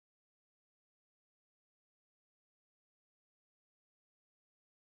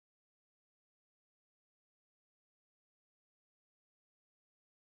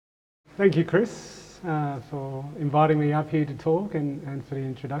Thank you, Chris, for inviting me up here to talk and for the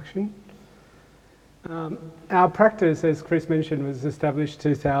introduction. Our practice, as Chris mentioned, was established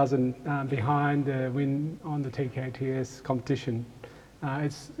 2000 behind the win on the TKTS competition.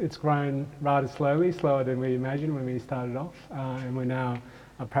 It's grown rather slowly, slower than we imagined when we started off, and we're now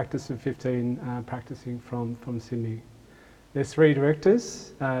a practice of 15 practicing from Sydney. There's 3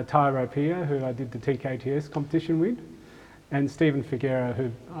 directors, Ty Rapia, who I did the TKTS competition with, and Stephen Figuera,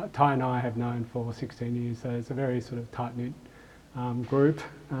 who Ty and I have known for 16 years, so it's a very sort of tight-knit group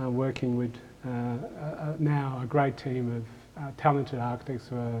working with now a great team of talented architects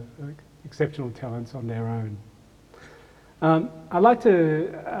who are exceptional talents on their own. I'd like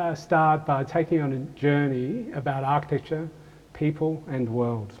to start by taking you on a journey about architecture, people and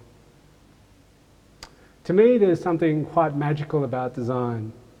world. To me, there's something quite magical about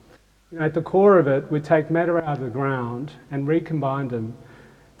design. At the core of it, we take matter out of the ground and recombine them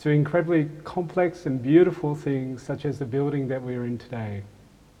to incredibly complex and beautiful things such as the building that we're in today.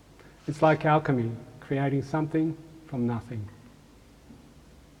 It's like alchemy, creating something from nothing.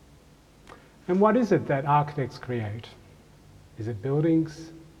 And what is it that architects create? Is it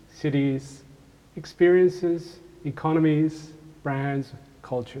buildings, cities, experiences, economies, brands,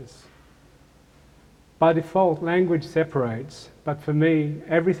 cultures? By default, language separates, but for me,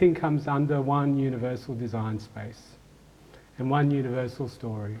 everything comes under one universal design space and one universal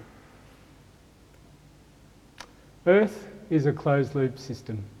story. Earth is a closed-loop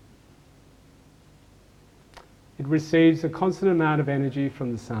system. It receives a constant amount of energy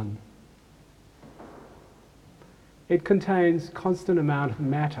from the sun. It contains constant amount of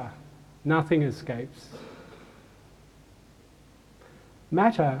matter. Nothing escapes.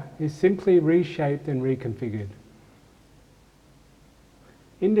 Matter is simply reshaped and reconfigured.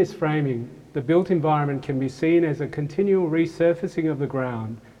 In this framing, the built environment can be seen as a continual resurfacing of the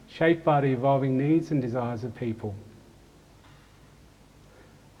ground, shaped by the evolving needs and desires of people.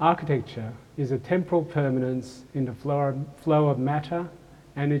 Architecture is a temporal permanence in the flow of matter,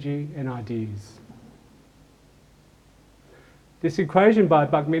 energy and ideas. This equation by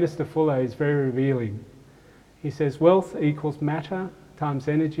Buckminster Fuller is very revealing. He says wealth equals matter times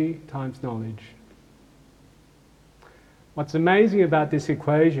energy times knowledge. What's amazing about this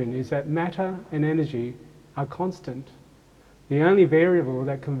equation is that matter and energy are constant. The only variable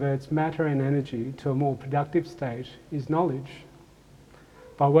that converts matter and energy to a more productive state is knowledge.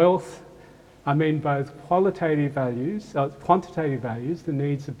 By wealth, I mean both quantitative values, the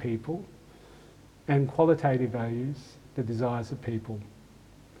needs of people, and qualitative values, the desires of people.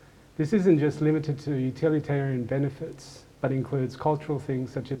 This isn't just limited to utilitarian benefits, but includes cultural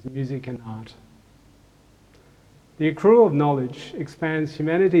things such as music and art. The accrual of knowledge expands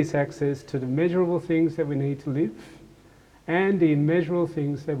humanity's access to the measurable things that we need to live and the immeasurable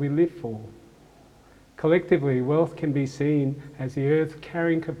things that we live for. Collectively, wealth can be seen as the Earth's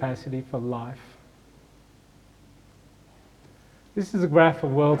carrying capacity for life. This is a graph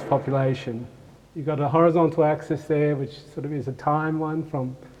of world's population. You've got a horizontal axis there, which sort of is a time one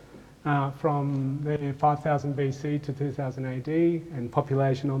from the 5000 BC to 2000 AD, and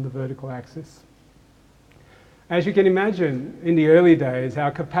population on the vertical axis. As you can imagine, in the early days, our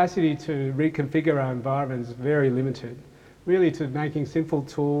capacity to reconfigure our environment is very limited, really to making simple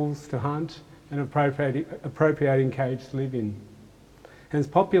tools to hunt and appropriating caves to live in. Hence,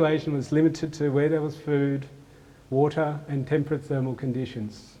 population was limited to where there was food, water, and temperate thermal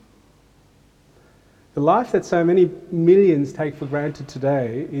conditions. The life that so many millions take for granted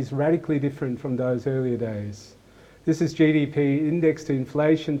today is radically different from those earlier days. This is GDP indexed to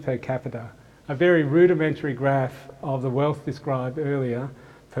inflation per capita, a very rudimentary graph of the wealth described earlier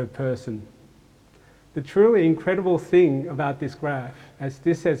per person. The truly incredible thing about this graph, as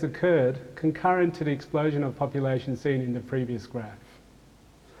this has occurred concurrent to the explosion of population seen in the previous graph.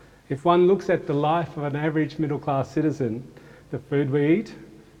 If one looks at the life of an average middle-class citizen, the food we eat,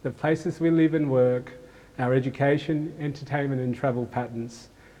 the places we live and work, our education, entertainment and travel patterns.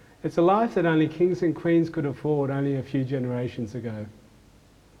 It's a life that only kings and queens could afford only a few generations ago.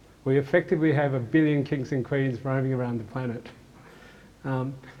 We effectively have 1 billion kings and queens roaming around the planet.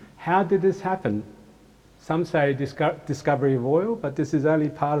 How did this happen? Some say discovery of oil, but this is only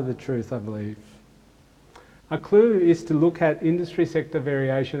part of the truth, I believe. A clue is to look at industry sector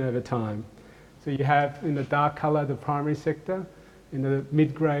variation over time. So you have in the dark colour the primary sector, in the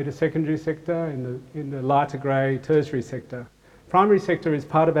mid-grey the secondary sector, in the lighter grey tertiary sector. Primary sector is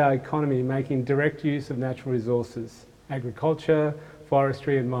part of our economy making direct use of natural resources, agriculture,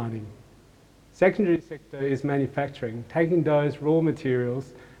 forestry and mining. Secondary sector is manufacturing, taking those raw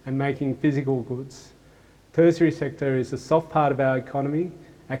materials and making physical goods. Tertiary sector is the soft part of our economy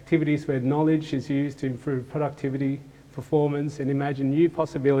activities where knowledge is used to improve productivity, performance, and imagine new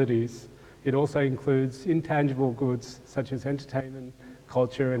possibilities. It also includes intangible goods such as entertainment,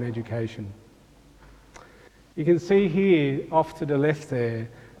 culture, and education. You can see here, off to the left there,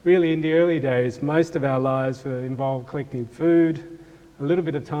 really in the early days, most of our lives were involved collecting food, a little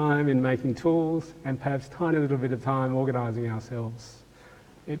bit of time in making tools, and perhaps a tiny little bit of time organising ourselves.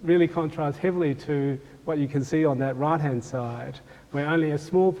 It really contrasts heavily to what you can see on that right-hand side, where only a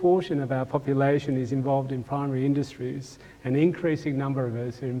small portion of our population is involved in primary industries, and an increasing number of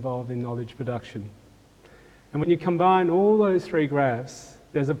us are involved in knowledge production. And when you combine all those three graphs,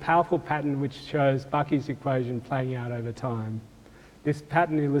 there's a powerful pattern which shows Bucky's equation playing out over time. This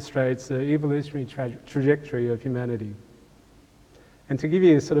pattern illustrates the evolutionary trajectory of humanity. And to give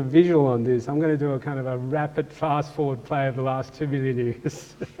you a sort of visual on this, I'm going to do a kind of a rapid fast-forward play of the last 2 million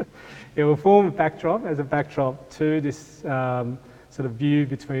years. It will form a backdrop, as a backdrop to this sort of view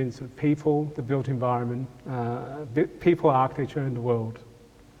between sort of people, the built environment, people, architecture, and the world.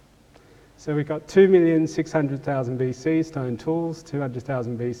 So we've got 2,600,000 BC, stone tools,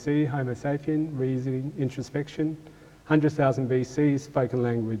 200,000 BC, Homo sapien, reasoning, introspection, 100,000 BC, spoken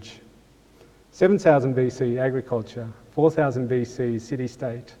language, 7,000 BC, agriculture, 4,000 BC,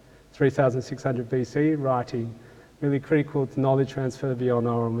 city-state, 3,600 BC, writing, really critical to knowledge transfer beyond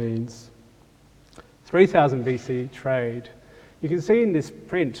oral means. 3,000 BC, trade. You can see in this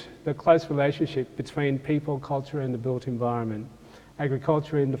print the close relationship between people, culture, and the built environment.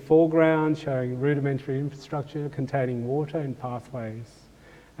 Agriculture in the foreground, showing rudimentary infrastructure containing water and pathways.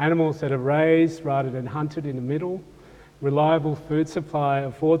 Animals that are raised rather than hunted in the middle. Reliable food supply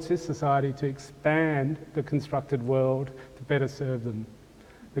affords this society to expand the constructed world to better serve them.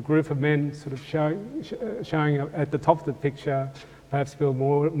 The group of men sort of showing at the top of the picture perhaps build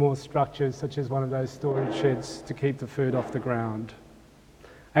more structures, such as one of those storage sheds to keep the food off the ground.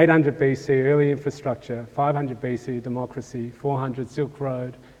 800 BC, early infrastructure. 500 BC, democracy. 400, Silk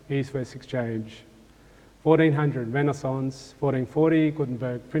Road, East-West exchange. 1400, Renaissance. 1440,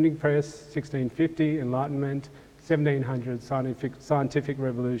 Gutenberg printing press. 1650, Enlightenment. 1700, scientific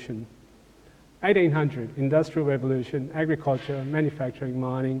revolution. 1800, industrial revolution, agriculture, manufacturing,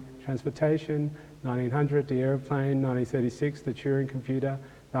 mining, transportation. 1900, the aeroplane. 1936, the Turing computer.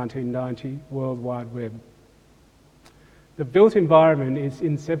 1990, World Wide Web. The built environment is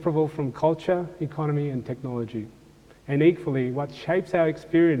inseparable from culture, economy, and technology. And equally, what shapes our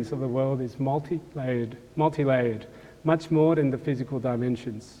experience of the world is multi-layered, much more than the physical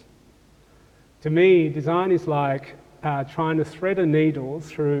dimensions. To me, design is like trying to thread a needle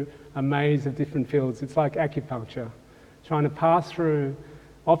through a maze of different fields. It's like acupuncture, trying to pass through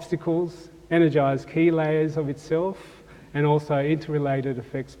obstacles, energize key layers of itself, and also interrelated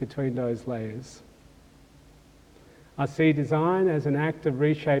effects between those layers. I see design as an act of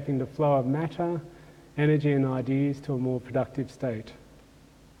reshaping the flow of matter, energy, and ideas to a more productive state.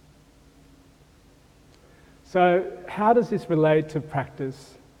 So, how does this relate to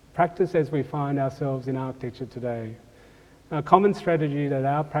practice? Practice as we find ourselves in architecture today. A common strategy that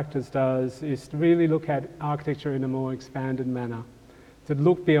our practice does is to really look at architecture in a more expanded manner, to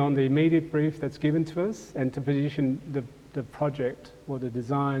look beyond the immediate brief that's given to us and to position the project or the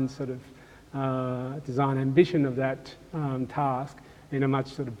design design ambition of that task in a much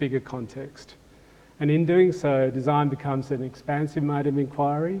sort of bigger context. And in doing so, design becomes an expansive mode of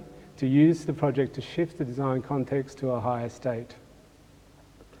inquiry to use the project to shift the design context to a higher state.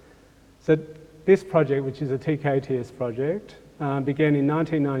 So this project, which is a TKTS project, began in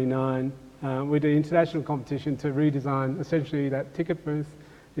 1999 with an international competition to redesign essentially that ticket booth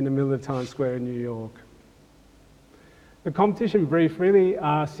in the middle of Times Square in New York. The competition brief really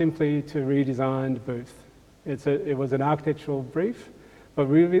asked simply to redesign the booth. It was an architectural brief, but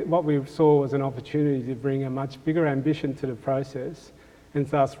really what we saw was an opportunity to bring a much bigger ambition to the process and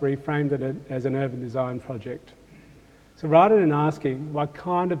thus reframed it as an urban design project. So rather than asking what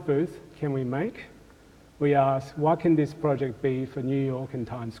kind of booth can we make, we asked what can this project be for New York and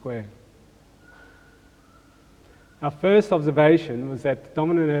Times Square? Our first observation was that the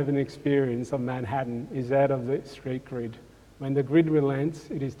dominant urban experience of Manhattan is that of the street grid. When the grid relents,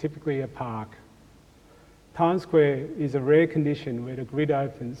 it is typically a park. Times Square is a rare condition where the grid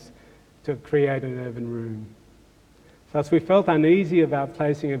opens to create an urban room. Thus, we felt uneasy about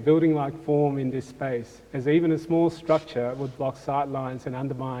placing a building-like form in this space, as even a small structure would block sight lines and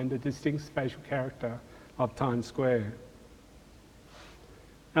undermine the distinct spatial character of Times Square.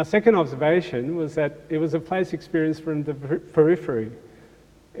 Our second observation was that it was a place experienced from the periphery.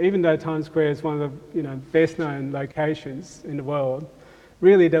 Even though Times Square is one of the best-known locations in the world,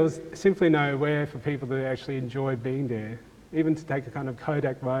 really there was simply nowhere for people to actually enjoy being there. even to take a kind of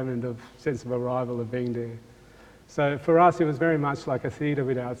Kodak moment of sense of arrival of being there. So for us, it was very much like a theatre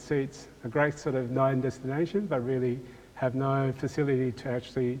without seats, a great sort of known destination, but really have no facility to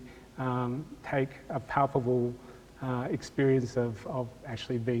actually take a palpable experience of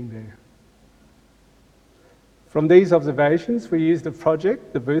actually being there. From these observations, we used the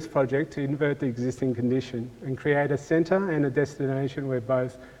Booth project, to invert the existing condition and create a centre and a destination where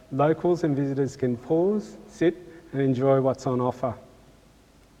both locals and visitors can pause, sit and enjoy what's on offer.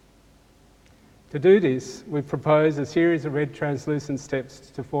 To do this, we propose a series of red translucent steps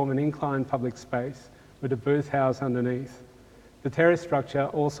to form an inclined public space with a booth house underneath. The terrace structure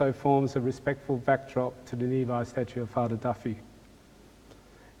also forms a respectful backdrop to the nearby statue of Father Duffy.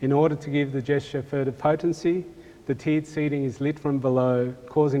 In order to give the gesture further potency, the tiered seating is lit from below,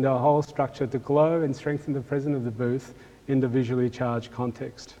 causing the whole structure to glow and strengthen the presence of the booth in the visually charged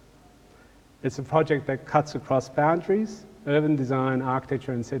context. It's a project that cuts across boundaries, urban design,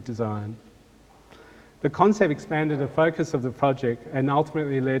 architecture and set design. The concept expanded the focus of the project and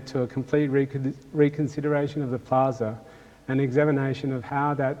ultimately led to a complete reconsideration of the plaza and examination of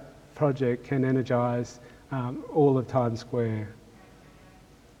how that project can energise all of Times Square.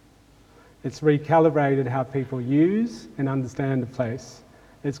 It's recalibrated how people use and understand the place.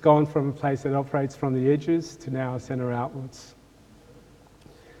 It's gone from a place that operates from the edges to now a centre outwards.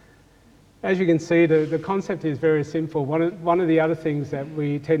 As you can see, the concept is very simple. One of the other things that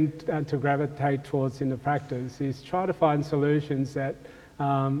we tend to gravitate towards in the practice is try to find solutions that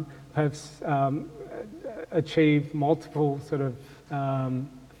perhaps achieve multiple sort of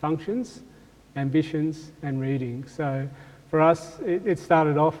functions, ambitions and reading. So for us, it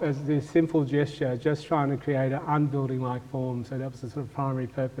started off as this simple gesture, just trying to create an unbuilding-like form. So that was the sort of primary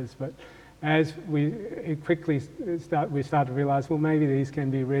purpose. But as we started to realise, well, maybe these can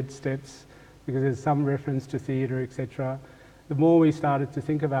be red steps because there's some reference to theatre, etc. The more we started to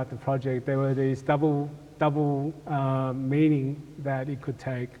think about the project, there were these double meaning that it could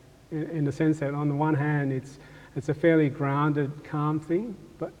take, in the sense that on the one hand, it's a fairly grounded, calm thing,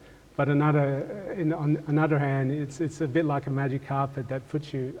 but on another hand, it's a bit like a magic carpet that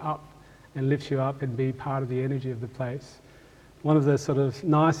puts you up and lifts you up and be part of the energy of the place. One of the sort of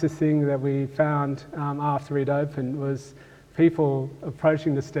nicest things that we found after it opened was people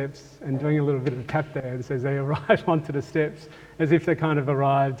approaching the steps and doing a little bit of a tap dance as they arrive onto the steps, as if they kind of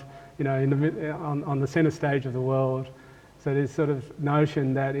arrived, you know, on the centre stage of the world. So there's sort of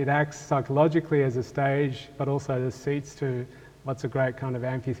notion that it acts psychologically as a stage, but also the seats to what's a great kind of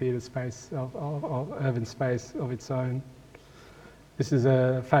amphitheatre space, of urban space of its own. This is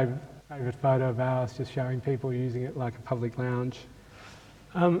a favourite photo of ours, just showing people using it like a public lounge.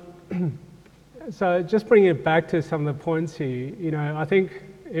 So just bringing it back to some of the points here, you know, I think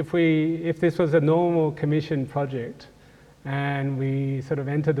if this was a normal commission project and we sort of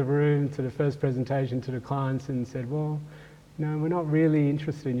entered the room to the first presentation to the clients and said, well, no, we're not really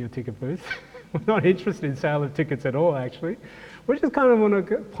interested in your ticket booth. We're not interested in sale of tickets at all, actually. We just kind of want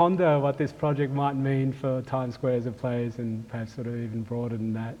to ponder what this project might mean for Times Square as a place, and perhaps sort of even broader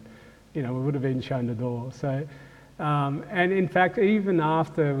than that. You know, we would have been shown the door. So, and in fact, even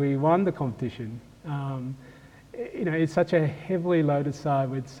after we won the competition, you know, it's such a heavily loaded site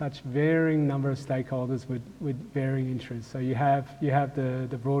with such varying number of stakeholders with varying interests. So you have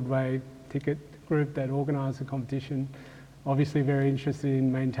the Broadway ticket group that organised the competition, obviously very interested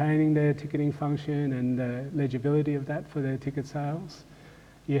in maintaining their ticketing function and the legibility of that for their ticket sales.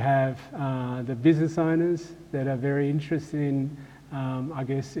 You have the business owners that are very interested in, I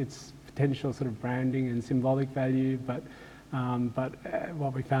guess, its potential sort of branding and symbolic value, but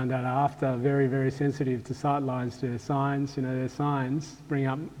what we found out after, very, very sensitive to sightlines, to their signs. You know, their signs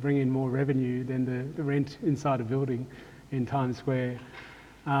bring in more revenue than the rent inside a building in Times Square.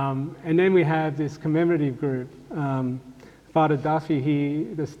 And then we have this commemorative group. Father Duffy,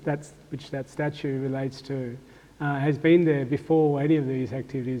 which that statue relates to, has been there before any of these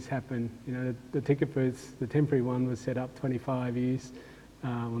activities happened. You know, the ticket booths, the temporary one was set up 25 years,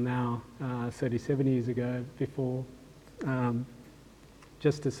 well now 37 years ago, before,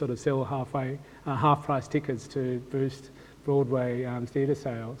 just to sort of sell half-price tickets to boost Broadway theatre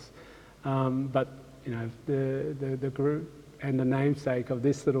sales. But you know, the group and the namesake of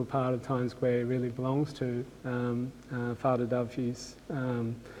this little part of Times Square really belongs to Father Duffy's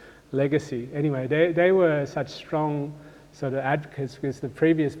legacy. Anyway, they were such strong sort of advocates because the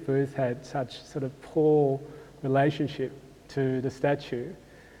previous booth had such sort of poor relationship to the statue.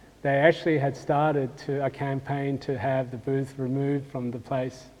 They actually had started a campaign to have the booth removed from the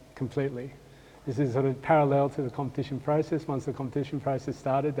place completely. This is sort of parallel to the competition process. Once the competition process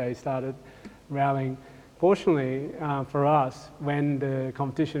started, they started rallying fortunately for us, when the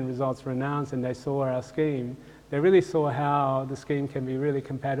competition results were announced and they saw our scheme, they really saw how the scheme can be really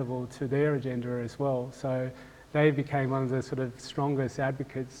compatible to their agenda as well. So they became one of the sort of strongest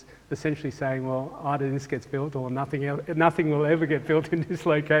advocates, essentially saying, well, either this gets built or nothing will ever get built in this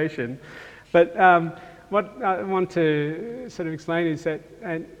location. But what I want to sort of explain is that,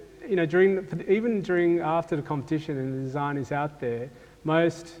 you know, after the competition and the design is out there,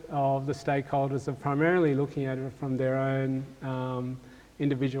 most of the stakeholders are primarily looking at it from their own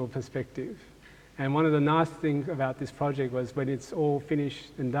individual perspective. And one of the nice things about this project was when it's all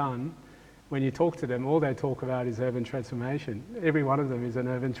finished and done, when you talk to them, all they talk about is urban transformation. Every one of them is an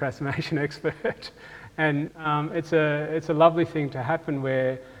urban transformation expert. And it's a lovely thing to happen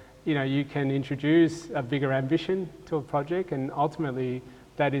where, you know, you can introduce a bigger ambition to a project, and ultimately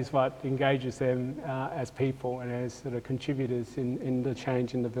that is what engages them as people and as sort of contributors in the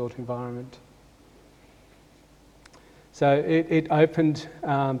change in the built environment. So it opened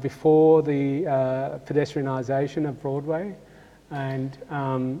before the pedestrianisation of Broadway, and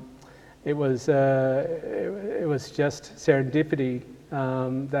it was just serendipity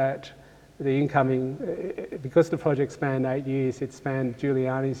that the incoming, because the project spanned 8 years, it spanned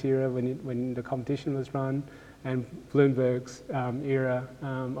Giuliani's era when the competition was run, and Bloomberg's era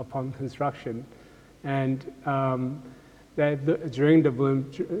upon construction. And during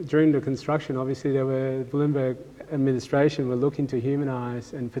the construction, obviously the Bloomberg administration were looking to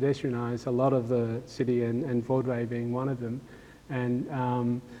humanise and pedestrianise a lot of the city, and Broadway being one of them. And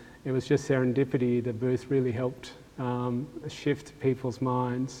it was just serendipity. The booth really helped shift people's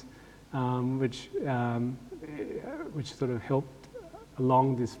minds, which sort of helped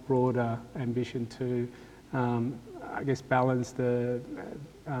along this broader ambition to, I guess, balance the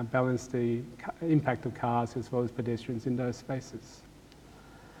impact of cars as well as pedestrians in those spaces.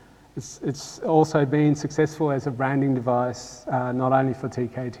 It's also been successful as a branding device, not only for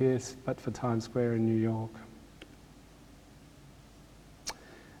TKTS, but for Times Square in New York.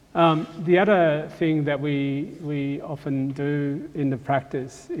 The other thing that we often do in the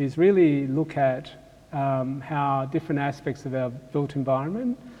practice is really look at how different aspects of our built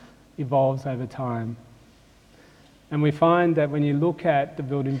environment evolves over time. And we find that when you look at the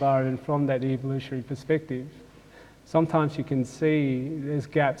built environment from that evolutionary perspective, sometimes you can see there's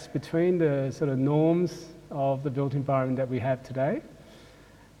gaps between the sort of norms of the built environment that we have today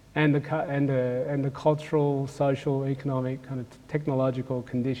and the cultural, social, economic, kind of technological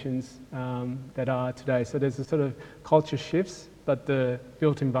conditions that are today. So there's a sort of culture shifts, but the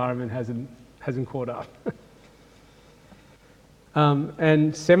built environment hasn't caught up.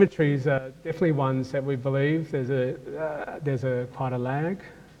 And cemeteries are definitely ones that we believe there's quite a lag.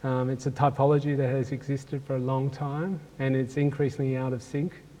 It's a typology that has existed for a long time, and it's increasingly out of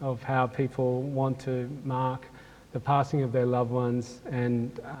sync of how people want to mark the passing of their loved ones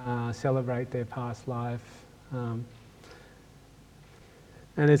and celebrate their past life. And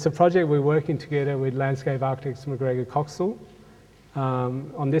it's a project we're working together with landscape architects McGregor Coxall.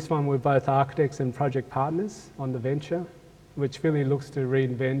 On this one, we're both architects and project partners on the venture, which really looks to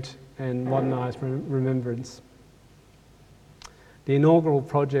reinvent and modernise remembrance. The inaugural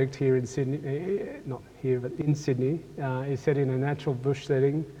project here in Sydney, not here, but in Sydney, is set in a natural bush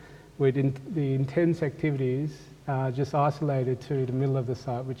setting with the intense activities just isolated to the middle of the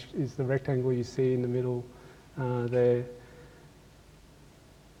site, which is the rectangle you see in the middle there.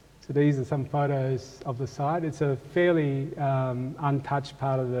 So these are some photos of the site. It's a fairly untouched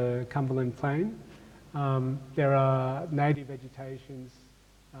part of the Cumberland Plain. There are native vegetations,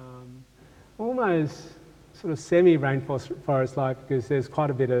 almost sort of semi-rainforest-like, because there's quite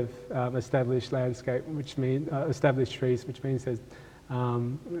a bit of established landscape, which means established trees, which means that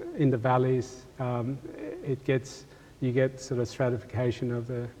in the valleys you get sort of stratification of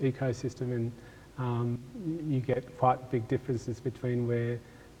the ecosystem, and you get quite big differences between where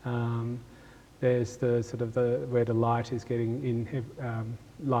there's the sort of where the light is getting in,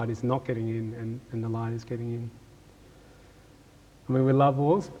 light is not getting in, and the light is getting in. I mean, we love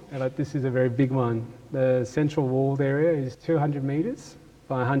walls, but this is a very big one. The central walled area is 200 metres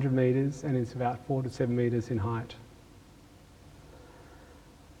by 100 metres, and it's about 4 to 7 metres in height.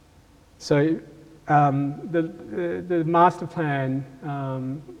 So the master plan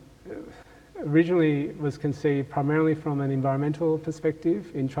originally was conceived primarily from an environmental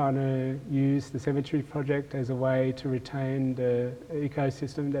perspective, in trying to use the cemetery project as a way to retain the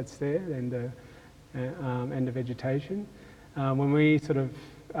ecosystem that's there and the vegetation. When we sort of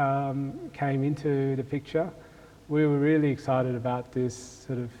came into the picture, we were really excited about this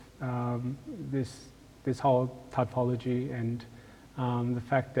sort of this whole typology, and the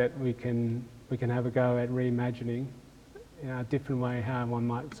fact that we can we can have a go at reimagining a different way how one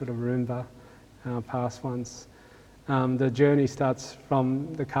might sort of Roomba past ones. The journey starts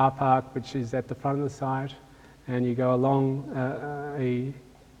from the car park, which is at the front of the site, and you go along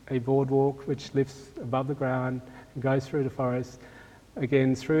a boardwalk which lifts above the ground and goes through the forest.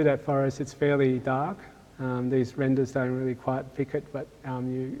 Again, through that forest it's fairly dark. These renders don't really quite pick it, but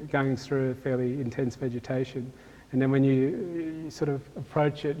you're going through a fairly intense vegetation. And then when you sort of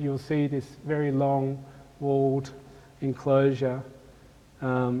approach it, you'll see this very long walled enclosure,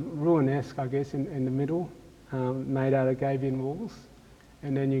 ruinesque I guess in the middle, made out of Gabion walls.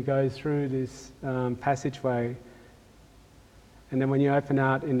 And then you go through this passageway, and then when you open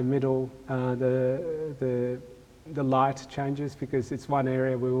out in the middle, the light changes because it's one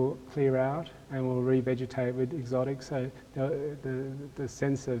area we will clear out and we'll revegetate with exotics, so the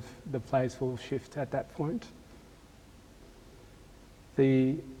sense of the place will shift at that point.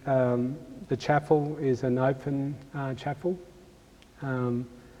 The chapel is an open chapel, and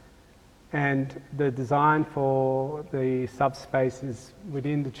the design for the subspaces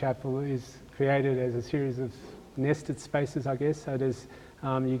within the chapel is created as a series of nested spaces, I guess. So there's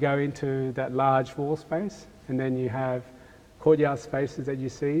you go into that large wall space, and then you have courtyard spaces that you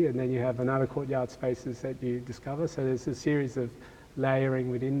see, and then you have another courtyard spaces that you discover. So there's a series of layering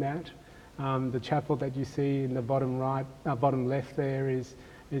within that. The chapel that you see in the bottom right, bottom left there is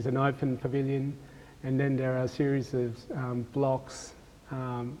an open pavilion, and then there are a series of blocks,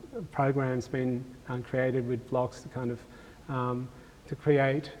 programs being created with blocks to kind of to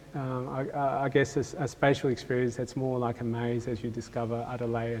create, I guess, a spatial experience that's more like a maze as you discover other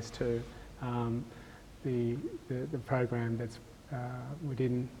layers to the program that's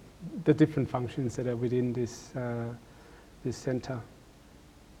within the different functions that are within this centre.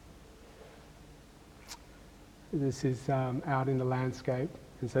 This is out in the landscape,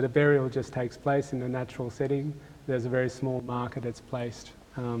 and so the burial just takes place in a natural setting. There's a very small marker that's placed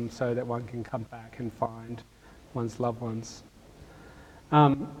so that one can come back and find one's loved ones.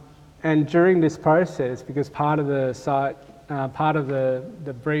 And during this process, because part of the site, part of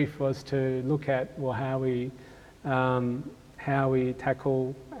the brief was to look at, well, how we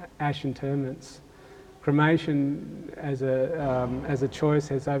tackle ash interments. Cremation as a choice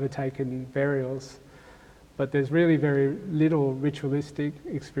has overtaken burials, but there's really very little ritualistic,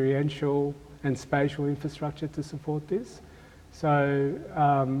 experiential and spatial infrastructure to support this. So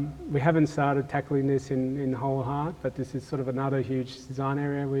we haven't started tackling this in whole heart, but this is sort of another huge design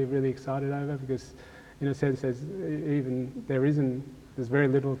area we're really excited over, because in a sense there's very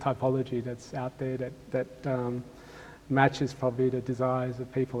little typology that's out there that matches probably the desires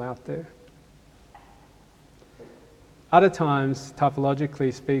of people out there. Other times,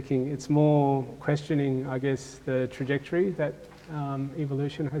 typologically speaking, it's more questioning, I guess, the trajectory that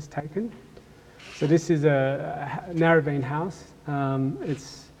evolution has taken. So this is a Narrabeen house.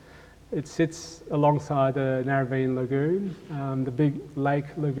 It sits alongside the Narrabeen Lagoon. The big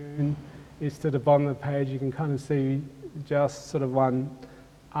lake lagoon is to the bottom of the page. You can kind of see just sort of one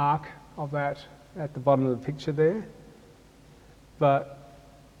arc of that at the bottom of the picture there. But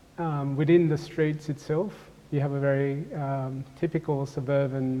within the streets itself, you have a very typical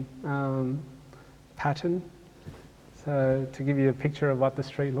suburban pattern. So to give you a picture of what the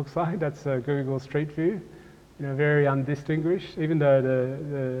street looks like, that's a Google Street View. You know, very undistinguished, even though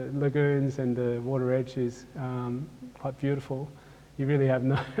the lagoons and the water edge is quite beautiful. You really have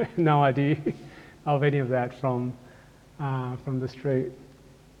no idea of any of that from the street.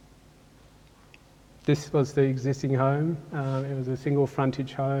 This was the existing home. It was a single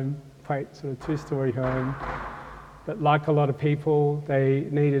frontage home, quite sort of two-storey home. But like a lot of people, they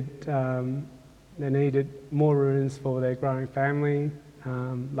needed more rooms for their growing family,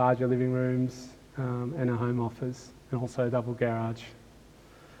 larger living rooms, and a home office, and also a double garage.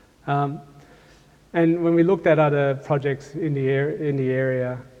 And when we looked at other projects in the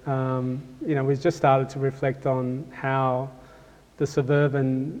area, you know, we just started to reflect on how the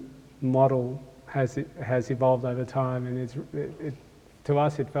suburban model has evolved over time, and to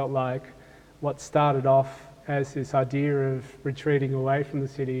us it felt like what started off as this idea of retreating away from the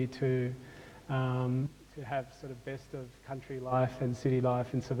city to have sort of best of country life and city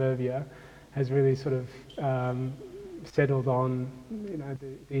life in suburbia has really sort of settled on, you know,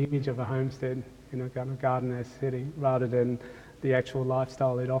 the image of a homestead in a kind of garden-esque setting rather than the actual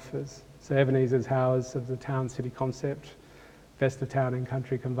lifestyle it offers. So Ebenezer's House of the town-city concept, best of town and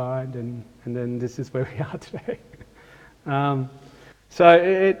country combined, and then this is where we are today. So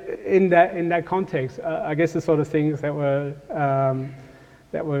in that context, I guess the sort of things that were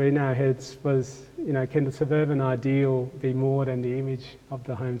in our heads was, you know, can the suburban ideal be more than the image of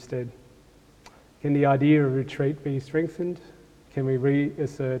the homestead? Can the idea of retreat be strengthened? Can we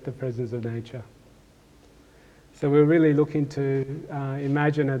reassert the presence of nature? So we're really looking to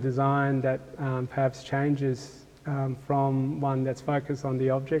imagine a design that perhaps changes from one that's focused on the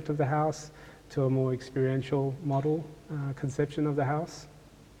object of the house to a more experiential model conception of the house.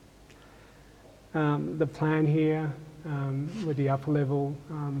 The plan here with the upper level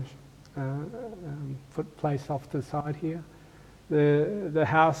placed off to the side here. The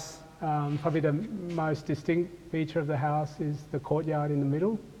house, probably the most distinct feature of the house is the courtyard in the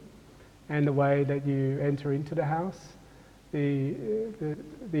middle and the way that you enter into the house. The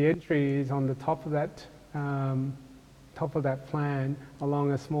entry is on the top of that plan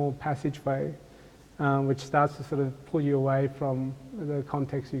along a small passageway which starts to sort of pull you away from the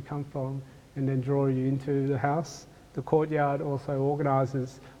context you come from and then draw you into the house. The courtyard also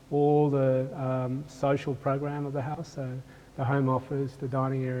organises all the social program of the house, so the home office, the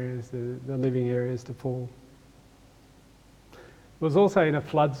dining areas, the living areas, the pool. It was also in a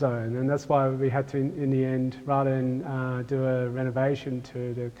flood zone, and that's why we had to, in the end, rather than do a renovation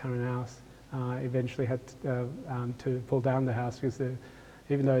to the current house, eventually had to pull down the house because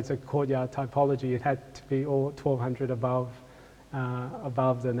even though it's a courtyard typology, it had to be all 1,200 above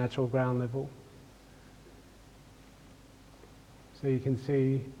the natural ground level. So you can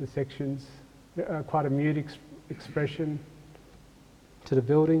see the sections, quite a mute expression to the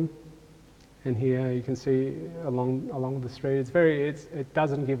building. And here you can see along the street, it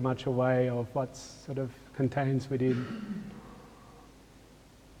doesn't give much away of what sort of contains within.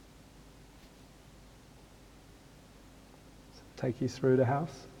 So take you through the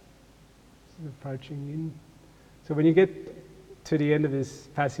house, approaching in. So when you get to the end of this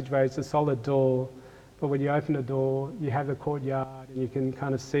passageway, it's a solid door, but when you open the door, you have the courtyard and you can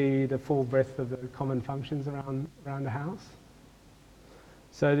kind of see the full breadth of the common functions around the house.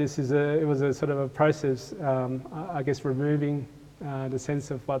 So this is it was a sort of a process, I guess, removing the sense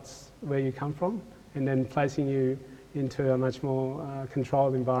of where you come from and then placing you into a much more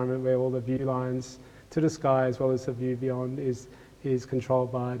controlled environment where all the view lines to the sky as well as the view beyond is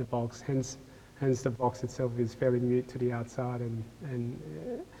controlled by the box. Hence the box itself is fairly mute to the outside and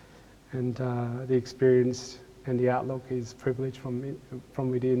the experience and the outlook is privileged from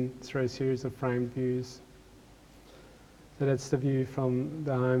within through a series of framed views. So that's the view from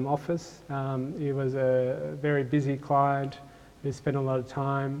the home office. He was a very busy client who spent a lot of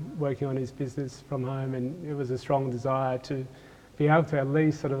time working on his business from home, and it was a strong desire to be able to at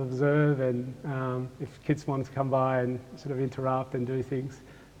least sort of observe and if kids want to come by and sort of interrupt and do things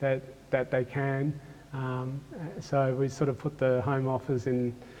that they can. So we sort of put the home office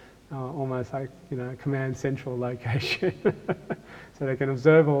in almost like, command central location so they can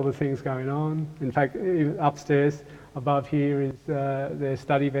observe all the things going on. In fact, upstairs above here is their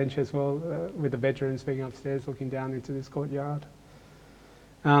study bench as well, with the bedrooms being upstairs looking down into this courtyard.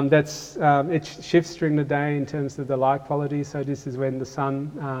 It shifts during the day in terms of the light quality, so this is when the sun,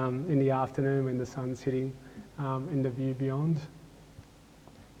 in the afternoon when the sun's hitting in the view beyond.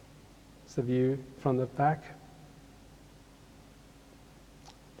 It's the view from the back.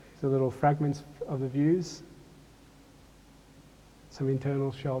 These are little fragments of the views. Some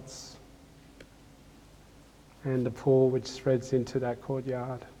internal shots. And the pool which spreads into that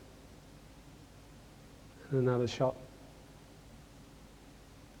courtyard. And another shot.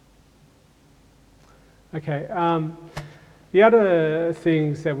 Okay, the other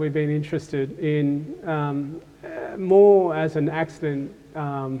things that we've been interested in, more as an accident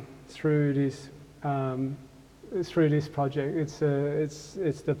through this project,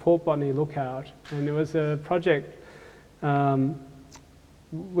 it's the Port Botany Lookout, and it was a project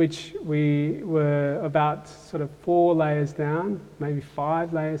which we were about sort of 4 layers down, maybe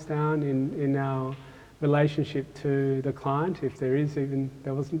 5 layers down in our relationship to the client, if there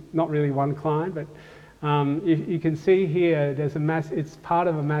was not really one client, but you can see here it's part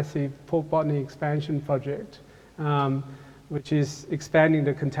of a massive Port Botany expansion project, which is expanding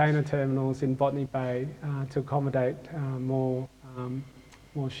the container terminals in Botany Bay to accommodate more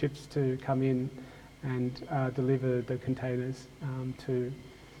ships to come in and deliver the containers to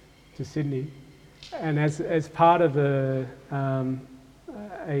Sydney. And as part of a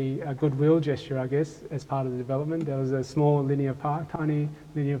goodwill gesture, I guess, as part of the development, there was a small linear park, tiny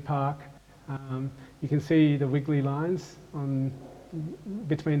linear park. You can see the wiggly lines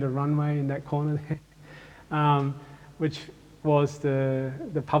between the runway in that corner there, which was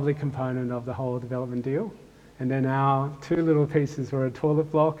the public component of the whole development deal. And then our 2 little pieces were a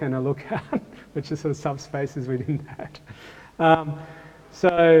toilet block and a lookout, which are sort of subspaces within that.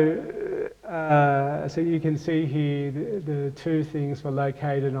 So So you can see here the two things were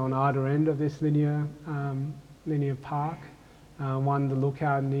located on either end of this linear park. One, the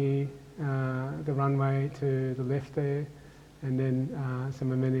lookout near the runway to the left there, and then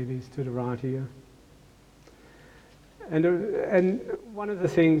some amenities to the right here. And one of the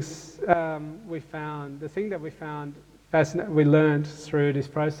things we found, the thing that we found fascinating, we learned through this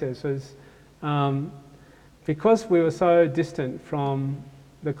process was because we were so distant from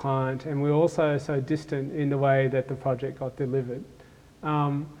the client, and we were also so distant in the way that the project got delivered,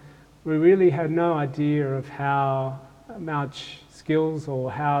 we really had no idea of how much skills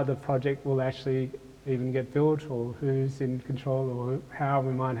or how the project will actually even get built, or who's in control, or how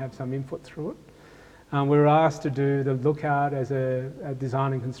we might have some input through it. We were asked to do the lookout as a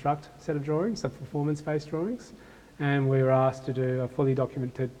design and construct set of drawings, so performance-based drawings, and we were asked to do a fully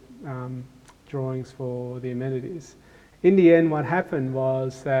documented drawings for the amenities. In the end, what happened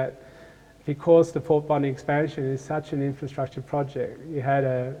was that because the Port Botany expansion is such an infrastructure project, you had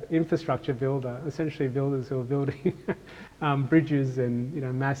an infrastructure builder, essentially builders who were building bridges and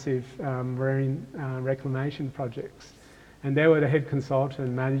massive marine reclamation projects, and they were the head consultant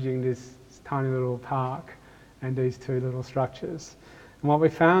managing this tiny little park and these two little structures. And what we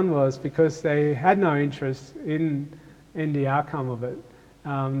found was, because they had no interest in the outcome of it,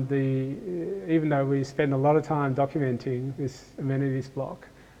 even though we spend a lot of time documenting this amenities block,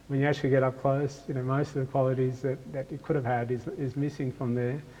 when you actually get up close, most of the qualities that it could have had is missing from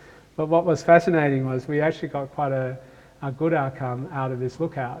there. But what was fascinating was we actually got quite a good outcome out of this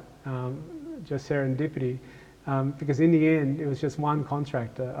lookout, just serendipity. Because in the end, it was just one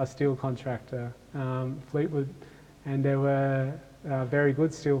contractor, a steel contractor, Fleetwood, and there were very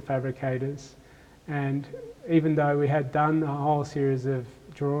good steel fabricators. And even though we had done a whole series of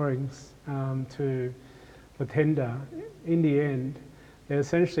drawings for tender, in the end, they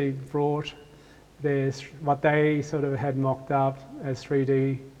essentially brought what they sort of had mocked up as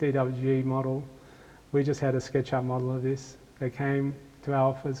 3D DWG model. We just had a SketchUp model of this. They came to our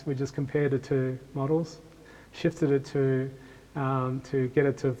office, we just compared the two models, shifted it to get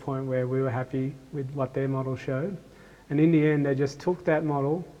it to a point where we were happy with what their model showed. And in the end, they just took that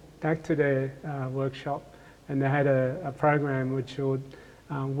model back to their workshop, and they had a program which would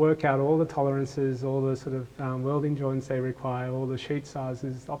work out all the tolerances, all the sort of welding joints they require, all the sheet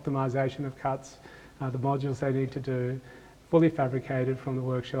sizes, optimization of cuts, the modules they need to do, fully fabricated from the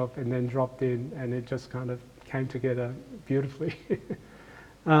workshop and then dropped in, and it just kind of came together beautifully.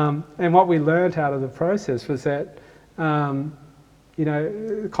 And what we learned out of the process was that,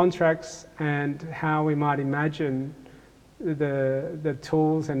 contracts and how we might imagine the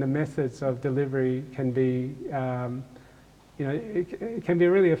tools and the methods of delivery can be, it can be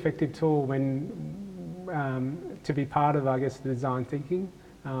a really effective tool when to be part of, I guess, the design thinking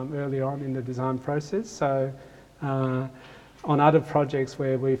early on in the design process. So on other projects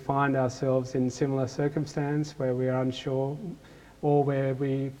where we find ourselves in similar circumstance, where we are unsure, or where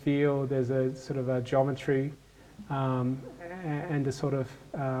we feel there's a sort of a geometry and a sort of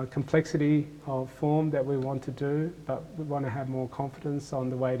complexity of form that we want to do, but we want to have more confidence on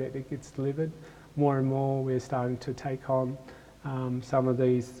the way that it gets delivered. More and more we're starting to take on some of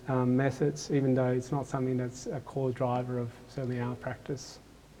these methods, even though it's not something that's a core driver of certainly our practice.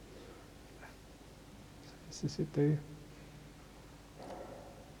 So this is it there.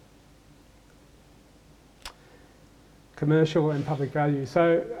 Commercial and public value.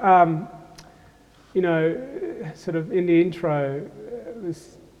 So, sort of in the intro,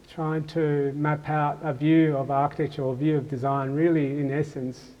 was trying to map out a view of architecture or view of design, really in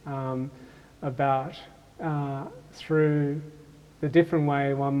essence about through the different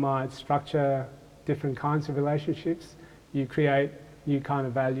way one might structure different kinds of relationships, you create new kind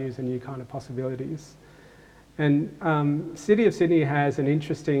of values and new kind of possibilities. And City of Sydney has an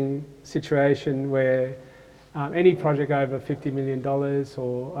interesting situation where any project over $50 million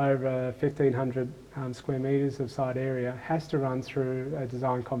or over 1,500 square metres of site area has to run through a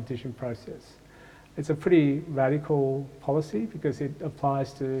design competition process. It's a pretty radical policy because it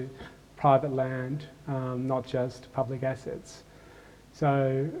applies to private land, not just public assets.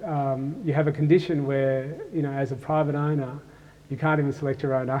 So you have a condition where, as a private owner, you can't even select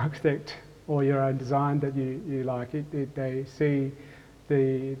your own architect or your own design that you like. They see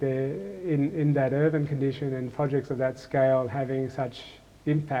in that urban condition and projects of that scale having such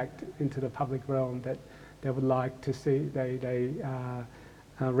impact into the public realm that they would like to see, they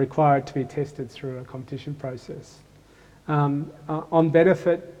require it to be tested through a competition process. On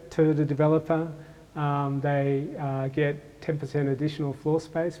benefit to the developer, they get 10% additional floor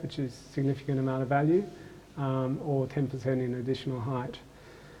space, which is a significant amount of value, or 10% in additional height.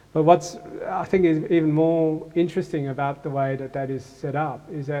 But what's, I think, is even more interesting about the way that that is set up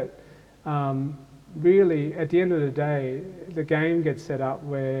is that really, at the end of the day, the game gets set up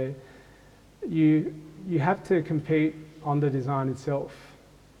where you have to compete on the design itself.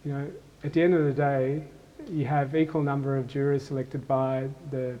 You know, at the end of the day, you have equal number of jurors selected by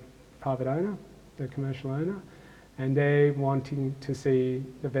the private owner, the commercial owner, and they're wanting to see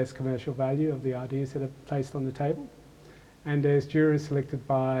the best commercial value of the ideas that are placed on the table. And there's jurors selected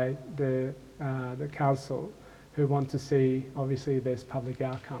by the council who want to see, obviously, the best public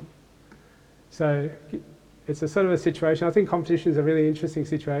outcome. So it's a sort of a situation. I think competitions are really interesting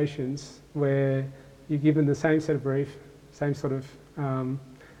situations where you're given the same set of brief, same sort of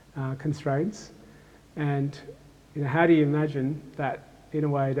constraints, and you know, how do you imagine that in a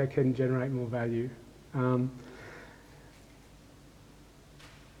way that can generate more value?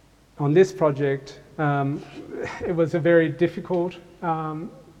 On this project, it was a very difficult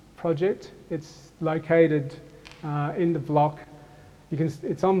project. It's located in the block.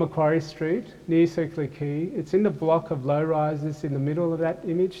 It's on Macquarie Street, near Circular Quay. It's in the block of low-rises in the middle of that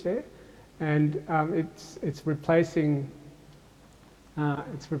image there, and it's replacing.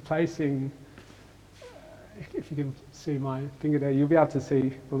 If you can see my finger there, you'll be able to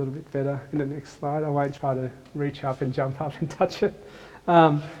see a little bit better in the next slide. I won't try to reach up and jump up and touch it.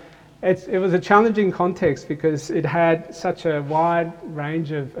 It was a challenging context because it had such a wide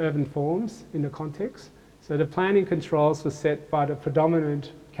range of urban forms in the context. So the planning controls were set by the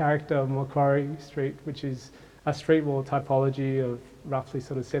predominant character of Macquarie Street, which is a street wall typology of roughly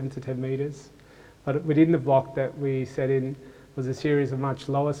sort of 7 to 10 metres. But within the block that we set in was a series of much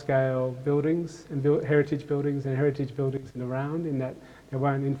lower scale buildings and heritage buildings and around, in that there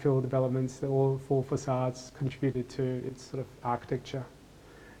weren't infill developments. All four facades contributed to its sort of architecture.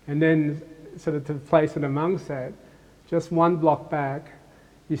 And then sort of to place it amongst that, just one block back,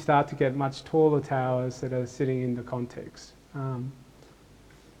 you start to get much taller towers that are sitting in the context. And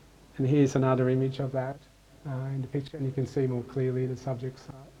here's another image of that in the picture, and you can see more clearly the subject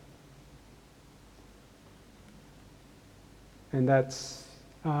site. And that's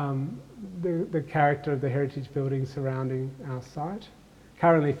the character of the heritage buildings surrounding our site.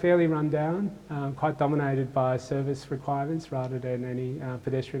 Currently fairly run down, quite dominated by service requirements rather than any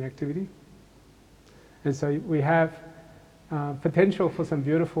pedestrian activity. And so we have potential for some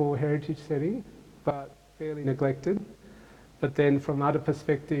beautiful heritage setting, but fairly neglected. But then from other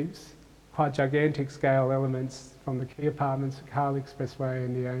perspectives, quite gigantic scale elements from the key apartments, the Carl Expressway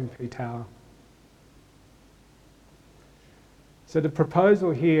and the AMP Tower. So the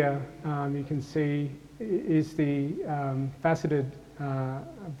proposal here, you can see, is the faceted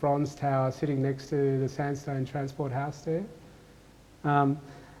bronze tower sitting next to the sandstone transport house there.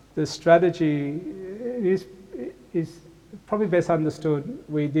 The strategy is probably best understood.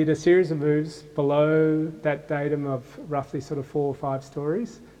 We did a series of moves below that datum of roughly sort of 4 or 5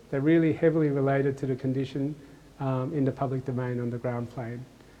 stories. They're really heavily related to the condition in the public domain on the ground plane.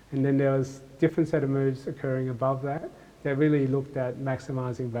 And then there was a different set of moves occurring above that that really looked at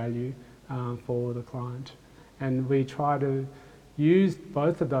maximising value for the client. And we try to use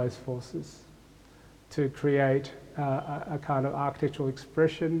both of those forces to create a kind of architectural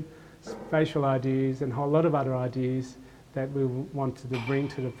expression, spatial ideas, and a whole lot of other ideas that we wanted to bring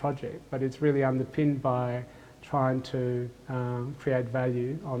to the project. But it's really underpinned by trying to create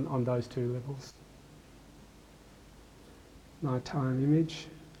value on those two levels. Nighttime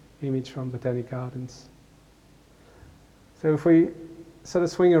image from Botanic Gardens. So if we sort of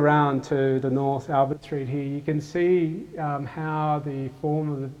swing around to the north, Albert Street here, you can see how the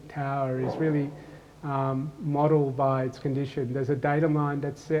form of the tower is really modelled by its condition. There's a datum line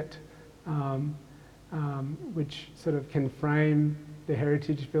that's set which sort of can frame the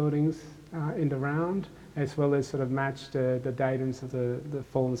heritage buildings in the round, as well as sort of match the datums of the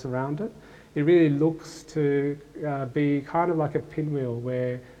forms around it. It really looks to be kind of like a pinwheel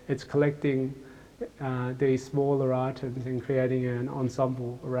where it's collecting these smaller items and creating an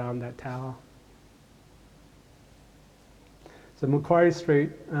ensemble around that tower. So Macquarie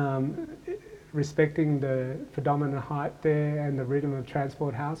Street, respecting the predominant height there and the rhythm of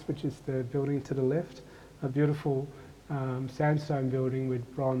Transport House, which is the building to the left, a beautiful sandstone building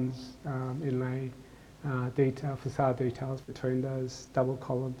with bronze inlay facade details between those double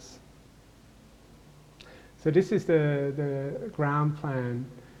columns. So this is the ground plan.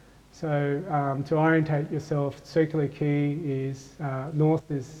 So to orientate yourself, Circular Quay is,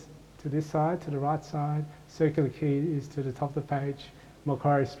 north is to this side, to the right side. Circular Quay is to the top of the page.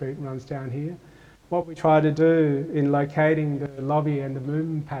 Macquarie Street runs down here. What we try to do in locating the lobby and the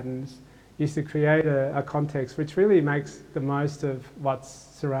movement patterns is to create a context which really makes the most of what's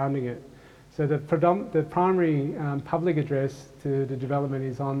surrounding it. So the primary public address to the development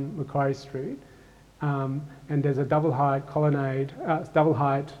is on Macquarie Street, and there's a double height colonnade, double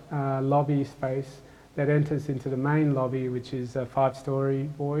height lobby space that enters into the main lobby, which is a 5-storey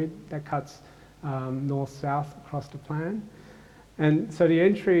void that cuts north-south across the plan. And so the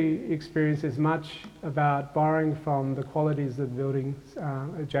entry experience is much about borrowing from the qualities of the buildings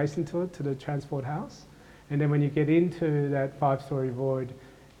adjacent to it, to the transport house. And then when you get into that 5-storey void,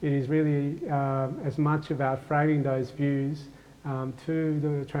 it is really as much about framing those views to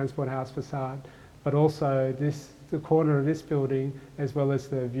the transport house facade, but also the corner of this building, as well as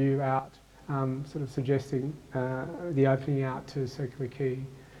the view out, sort of suggesting the opening out to Circular Quay.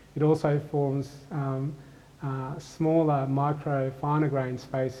 It also forms smaller, micro, finer grain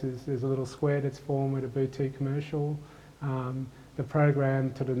spaces. There's a little square that's formed with a boutique commercial. The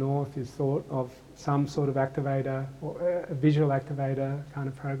program to the north is thought of some sort of activator, or a visual activator kind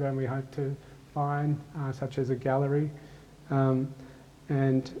of program we hope to find, such as a gallery. And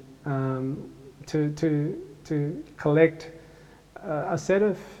to collect a set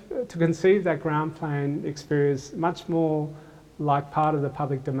of, to conceive that ground plane experience much more like part of the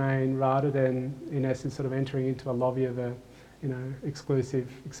public domain, rather than, in essence, sort of entering into a lobby of a, exclusive,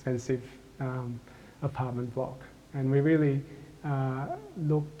 expensive apartment block. And we really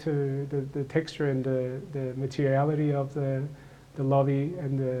look to the texture and the materiality of the lobby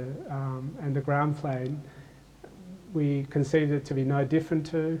and the ground plane. We conceived it to be no different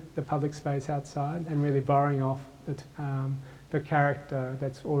to the public space outside, and really borrowing off the character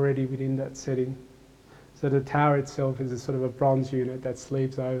that's already within that setting. So the tower itself is a sort of a bronze unit that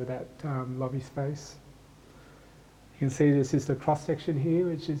sleeves over that lobby space. You can see this is the cross-section here,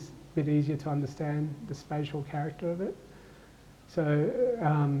 which is a bit easier to understand the spatial character of it. So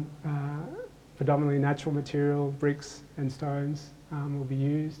predominantly natural material, bricks and stones will be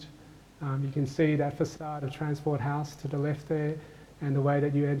used. You can see that facade of Transport House to the left there, and the way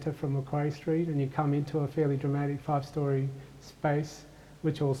that you enter from Macquarie Street, and you come into a fairly dramatic 5-storey space,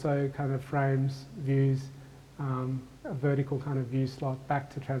 which also kind of frames views, a vertical kind of view slot back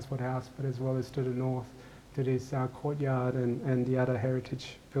to Transport House, but as well as to the north to this courtyard and the other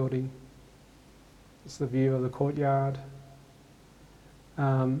heritage building. It's the view of the courtyard.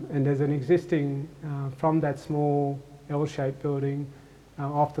 And there's an existing, from that small L-shaped building,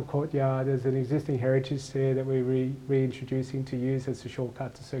 off the courtyard, there's an existing heritage there that we're reintroducing to use as a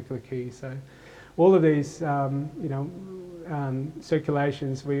shortcut to Circular Quay. So all of these,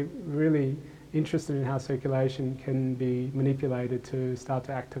 circulations, we're really interested in how circulation can be manipulated to start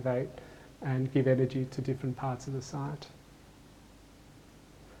to activate and give energy to different parts of the site.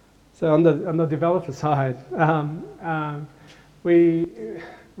 So on the developer side, we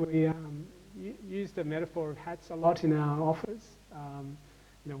use the metaphor of hats a lot in our offers.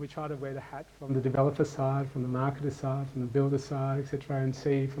 We try to wear the hat from the developer side, from the marketer side, from the builder side, etc., and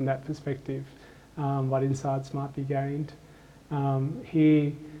see from that perspective what insights might be gained.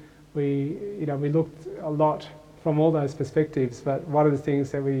 Here, we looked a lot from all those perspectives, but one of the things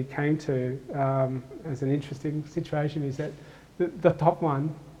that we came to as an interesting situation is that the top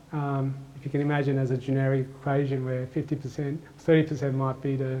one, if you can imagine as a generic equation where 50%, 30% might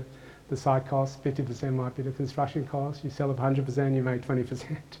be the site cost, 50% might be the construction cost. You sell 100%, you make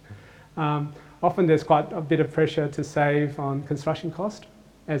 20%. Often there's quite a bit of pressure to save on construction cost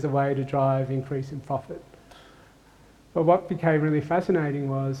as a way to drive increase in profit. But what became really fascinating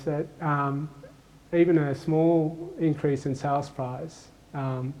was that even a small increase in sales price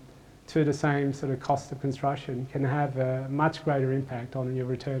to the same sort of cost of construction can have a much greater impact on your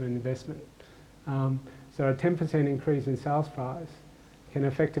return on investment. So a 10% increase in sales price can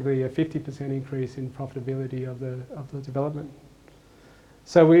effectively a 50% increase in profitability of the development.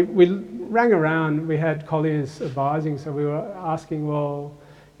 So we rang around, we had Collier's advising, so we were asking, well,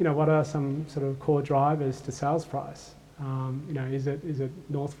 what are some sort of core drivers to sales price? Is it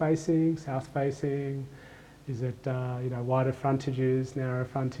north facing, south facing? Is it wider frontages, narrow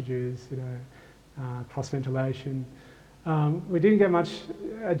frontages, cross ventilation? We didn't get much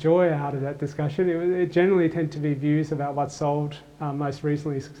joy out of that discussion. It generally tended to be views about what sold most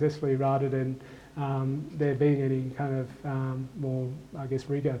recently successfully, rather than there being any kind of more, I guess,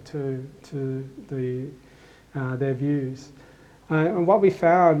 rigour to their views. And what we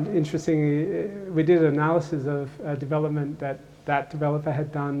found, interestingly, we did an analysis of a development that developer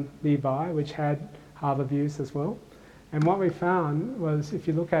had done nearby, which had harbour views as well. And what we found was, if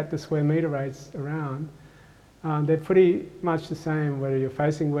you look at the square metre rates around, they're pretty much the same whether you're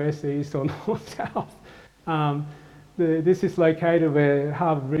facing west, east or north, south. this is located where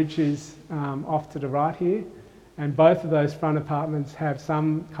Harbour Bridge is off to the right here, and both of those front apartments have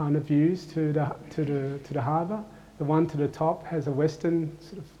some kind of views to the harbour. The one to the top has a western,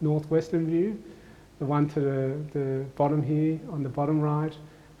 sort of northwestern view. The one to the bottom here, on the bottom right,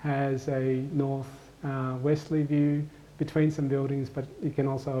 has a north-westerly view between some buildings, but you can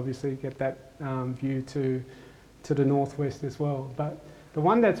also obviously get that view to the northwest as well. But the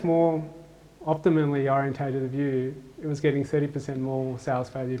one that's more optimally orientated view, it was getting 30% more sales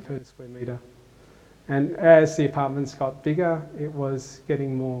value per square metre. And as the apartments got bigger, it was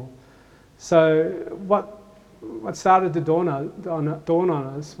getting more. So what started to dawn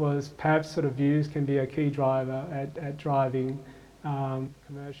on us was perhaps sort of views can be a key driver at driving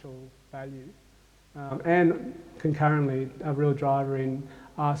commercial value. And concurrently, a real driver in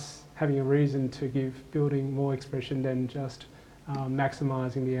us having a reason to give building more expression than just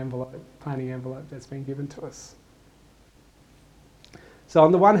maximising the planning envelope that's been given to us. So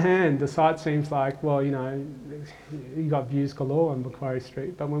on the one hand, the site seems like, well, you know, you got views galore on Macquarie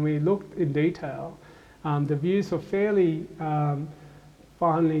Street, but when we looked in detail, the views were fairly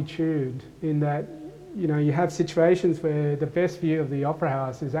finely tuned in that, you know, you have situations where the best view of the Opera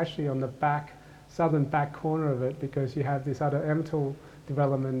House is actually on the southern back corner of it, because you have this other Emmental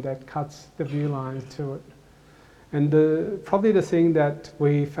development that cuts the view line to it. And probably the thing that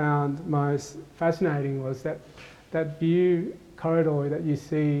we found most fascinating was that view corridor that you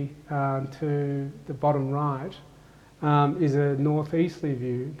see to the bottom right is a northeasterly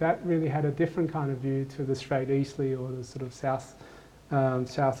view. That really had a different kind of view to the straight easterly or the sort of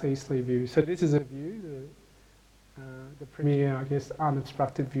southeasterly view. So this is a view, the premier, I guess,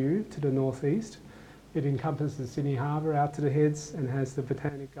 unobstructed view to the northeast. It encompasses Sydney Harbour out to the heads and has the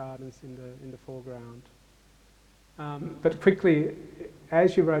Botanic Gardens in the foreground. But quickly,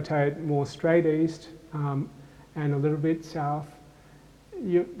 as you rotate more straight east and a little bit south,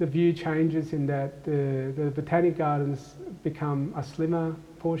 the view changes in that the Botanic Gardens become a slimmer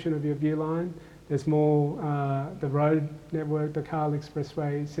portion of your view line. There's more, the road network, the Cahill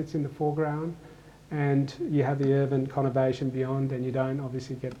Expressway sits in the foreground, and you have the urban conurbation beyond, and you don't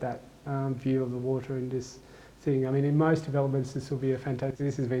obviously get that view of the water in this thing. I mean, in most developments this will be a fantastic,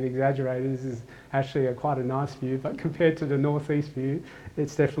 this has been exaggerated, this is actually quite a nice view, but compared to the northeast view,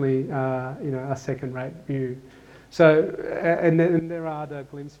 it's definitely you know, a second-rate view. So, and then there are the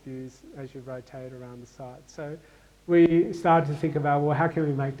glimpse views as you rotate around the site. So we started to think about, well, how can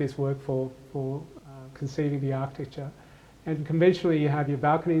we make this work for conceiving the architecture? And conventionally you have your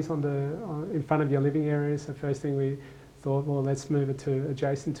balconies in front of your living areas. The first thing we thought, well, let's move it to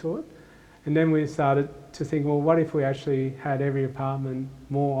adjacent to it. And then we started to think, well, what if we actually had every apartment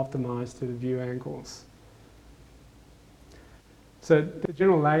more optimised to the view angles? So the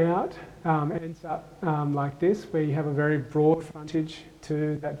general layout ends up like this, where you have a very broad frontage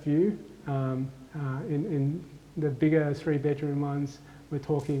to that view. In the bigger 3-bedroom ones, we're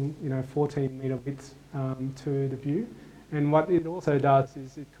talking, you know, 14-metre width to the view. And what it also does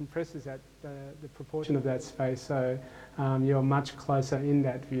is it compresses the proportion of that space, so you're much closer in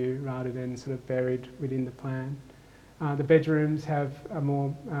that view rather than sort of buried within the plan. The bedrooms have a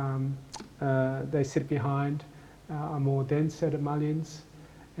more, they sit behind a more dense set of mullions,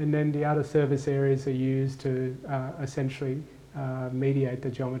 and then the other service areas are used to essentially mediate the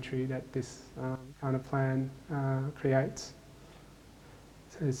geometry that this kind of plan creates.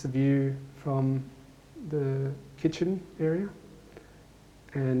 So it's a view from the kitchen area,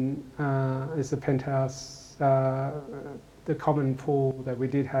 and it's the penthouse, the common pool that we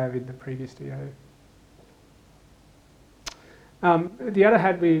did have in the previous DO. The other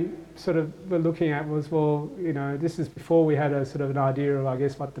hat we sort of were looking at was, well, you know, this is before we had a sort of an idea of, I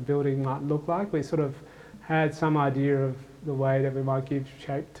guess, what the building might look like. We sort of had some idea of the way that we might give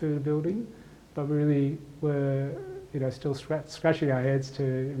shape to the building, but we really were, you know, still scratching our heads to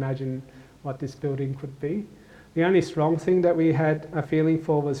imagine what this building could be. The only strong thing that we had a feeling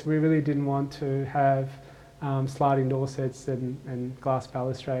for was we really didn't want to have sliding door sets and glass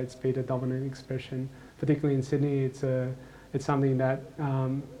balustrades be the dominant expression. Particularly in Sydney, it's something that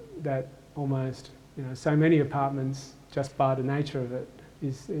that almost, you know, so many apartments, just by the nature of it,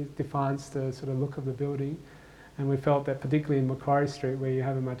 it defines the sort of look of the building. And we felt that particularly in Macquarie Street, where you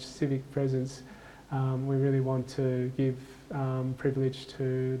have a much civic presence, we really want to give privilege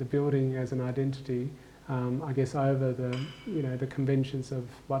to the building as an identity, I guess, over the, you know, the conventions of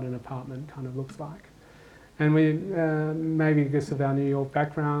what an apartment kind of looks like. And we, maybe because of our New York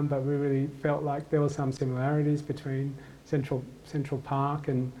background, but we really felt like there were some similarities between Central Park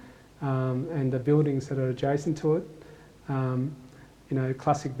and the buildings that are adjacent to it.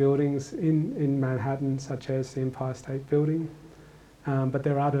 classic buildings in Manhattan, such as the Empire State Building. But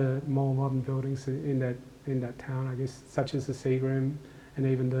there are other more modern buildings in that town, I guess, such as the Seagram, and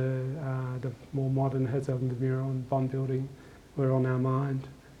even the more modern Herzog and de Meuron and Bond Building were on our mind.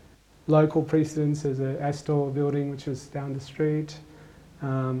 Local precedents, there's a Astor building which is down the street,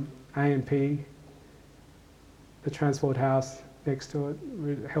 AMP, the Transport House next to it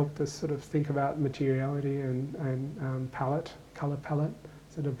helped us sort of think about materiality and palette, colour palette,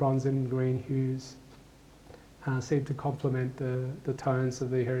 sort of bronze and green hues seem to complement the tones of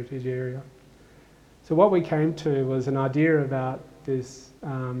the heritage area. So what we came to was an idea about this,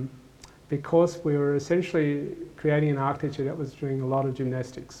 because we were essentially creating an architecture that was doing a lot of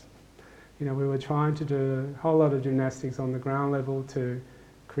gymnastics. We were trying to do a whole lot of gymnastics on the ground level to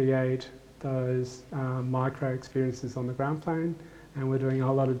create those micro experiences on the ground plane, and we're doing a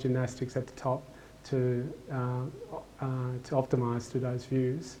whole lot of gymnastics at the top to optimise to those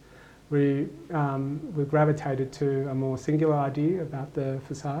views. We gravitated to a more singular idea about the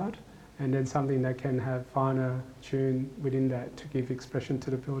facade, and then something that can have finer tune within that to give expression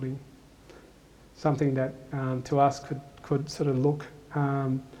to the building. Something that to us could sort of look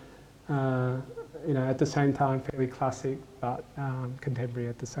at the same time fairly classic but contemporary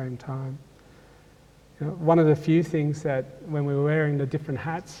at the same time. One of the few things that when we were wearing the different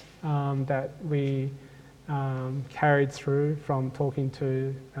hats that we carried through from talking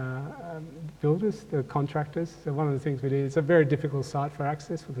to builders, the contractors. So one of the things we did, it's a very difficult site for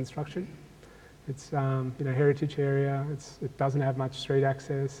access for construction. It's heritage area, it doesn't have much street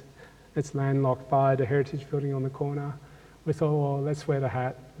access. It's landlocked by the heritage building on the corner. We thought, well, let's wear the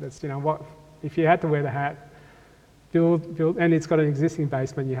hat. What if you had to wear the hat, build, and it's got an existing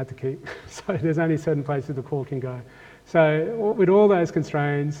basement you had to keep. So there's only certain places the core can go. So with all those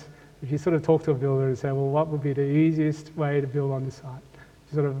constraints, if you sort of talk to a builder and say, well, what would be the easiest way to build on this site?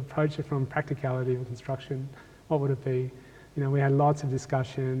 You sort of approach it from practicality of construction. What would it be? We had lots of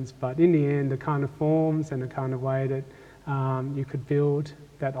discussions, but in the end, the kind of forms and the kind of way that you could build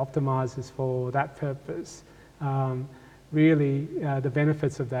that optimizes for that purpose, really the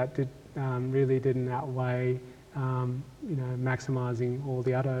benefits of that really didn't outweigh maximising all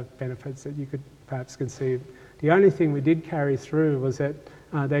the other benefits that you could perhaps conceive. The only thing we did carry through was that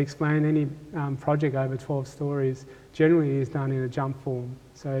they explain any project over 12 stories generally is done in a jump form.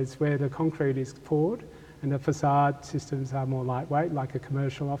 So it's where the concrete is poured and the facade systems are more lightweight, like a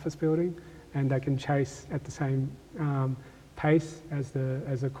commercial office building, and they can chase at the same pace as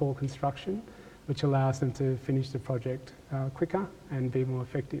a core construction, which allows them to finish the project quicker and be more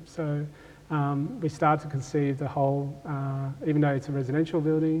effective. So we start to conceive the whole, even though it's a residential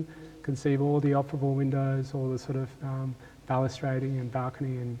building, conceive all the operable windows, all the sort of balustrading and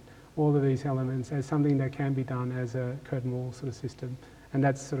balcony and all of these elements as something that can be done as a curtain wall sort of system. And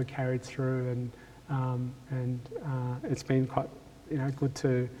that's sort of carried through, and it's been quite good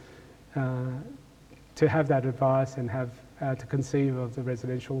to have that advice and have to conceive of the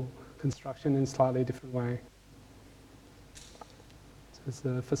residential construction in a slightly different way. So it's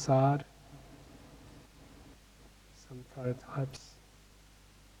the facade, some prototypes,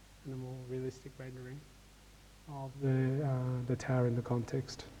 and a more realistic rendering of the tower in the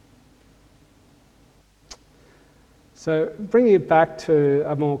context. So bringing it back to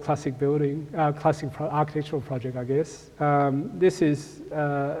a more classic building, classic architectural project, I guess. This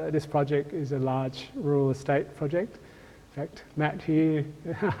project is a large rural estate project. In fact, Matt here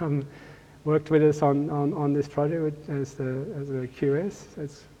worked with us on this project as a QS.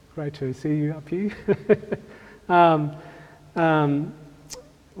 It's great to see you up here.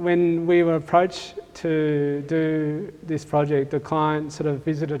 When we were approached to do this project, the client sort of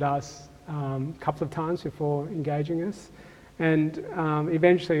visited us a couple of times before engaging us, and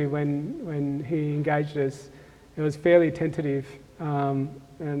eventually when he engaged us, it was fairly tentative,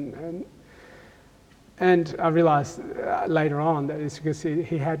 and I realised later on that it's because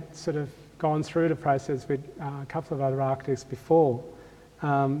he had sort of gone through the process with a couple of other architects before.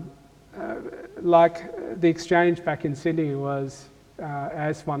 Like the exchange back in Sydney was,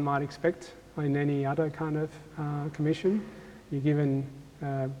 as one might expect in any other kind of commission, you're given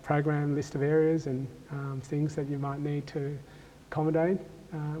a program list of areas and things that you might need to accommodate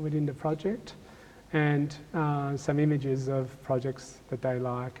within the project, and some images of projects that they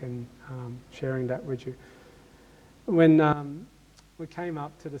like, and sharing that with you. When we came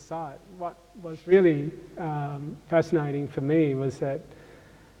up to the site, what was really fascinating for me was that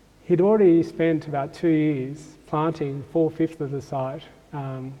he'd already spent about 2 years planting 4/5 of the site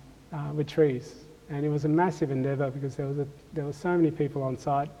with trees, and it was a massive endeavour because there were so many people on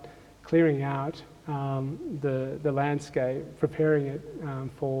site clearing out the landscape, preparing it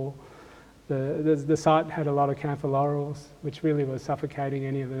for the site had a lot of camphor laurels, which really was suffocating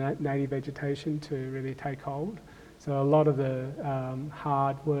any of the native vegetation to really take hold. So a lot of the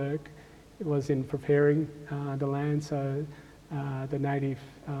hard work was in preparing the land so the native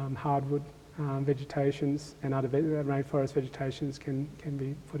hardwood vegetations and other rainforest vegetations can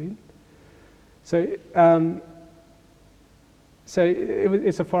be put in. So,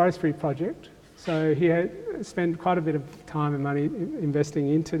 it's a forestry project. So he had spent quite a bit of time and money investing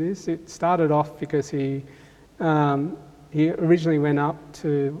into this. It started off because he originally went up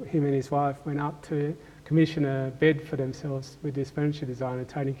to, him and his wife went up to commission a bed for themselves with this furniture designer,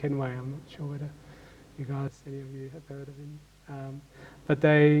 Tony Kenway. I'm not sure whether you guys, any of you have heard of him. But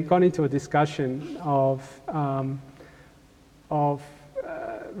they got into a discussion of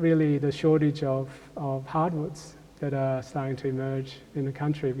really the shortage of hardwoods that are starting to emerge in the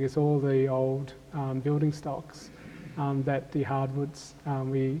country, because all the old building stocks that the hardwoods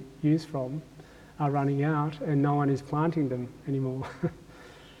we use from are running out, and no one is planting them anymore.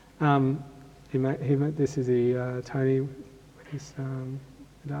 This is the Tony with his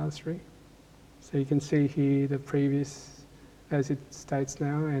artistry. So you can see here the previous, as it states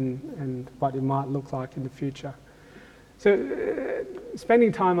now, and what it might look like in the future. So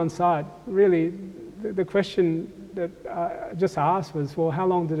spending time on site, really, the question that I just asked was, well, how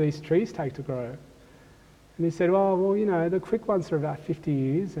long do these trees take to grow? And he said, well, you know, the quick ones are about 50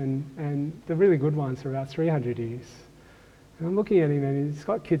 years and the really good ones are about 300 years. And I'm looking at him and he's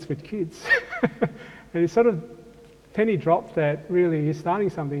got kids with kids. And he sort of penny dropped that really he's starting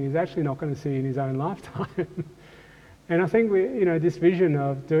something he's actually not going to see in his own lifetime. And I think this vision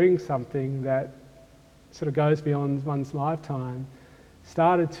of doing something that sort of goes beyond one's lifetime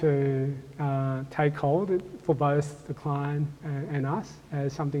started to take hold for both the client and us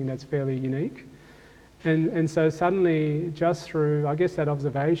as something that's fairly unique. And so suddenly, just through, I guess, that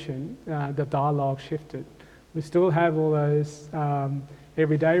observation, the dialogue shifted. We still have all those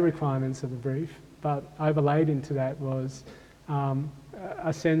everyday requirements of the brief, but overlaid into that was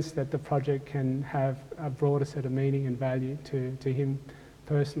a sense that the project can have a broader set of meaning and value to him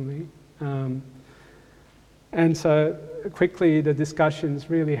personally. And so quickly the discussions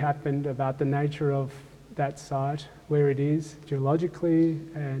really happened about the nature of that site, where it is geologically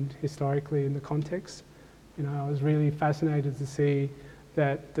and historically in the context. You know, I was really fascinated to see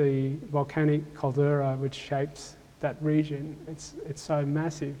that the volcanic caldera which shapes that region, it's so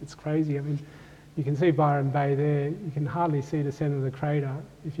massive, it's crazy. I mean, you can see Byron Bay there, you can hardly see the centre of the crater.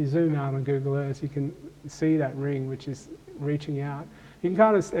 If you zoom out on Google Earth, you can see that ring which is reaching out. You can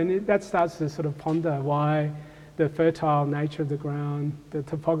kind of, that starts to sort of ponder why the fertile nature of the ground, the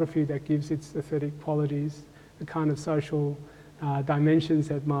topography that gives its aesthetic qualities, the kind of social dimensions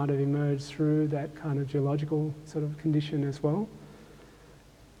that might have emerged through that kind of geological sort of condition as well.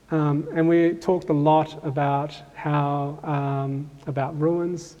 And we talked a lot about how, about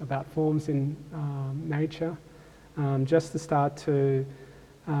ruins, about forms in nature, just to start to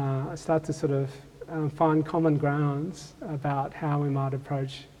sort of find common grounds about how we might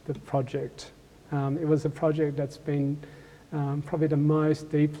approach the project. It was a project that's been probably the most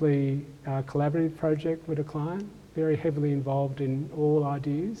deeply collaborative project with a client, very heavily involved in all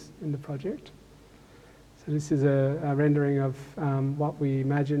ideas in the project. So this is a rendering of what we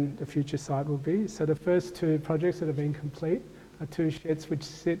imagine the future site will be. So the first two projects that have been complete are two sheds which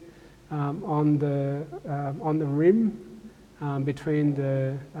sit on the rim between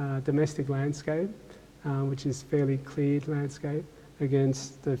the domestic landscape, which is fairly cleared landscape,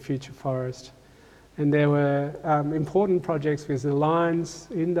 against the future forest. And there were important projects because the lines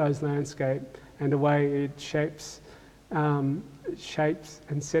in those landscape and the way it shapes and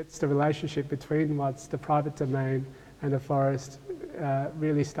sets the relationship between what's the private domain and the forest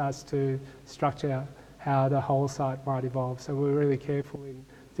really starts to structure how the whole site might evolve. So we're really careful in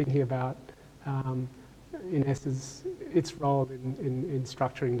thinking about, in essence, its role in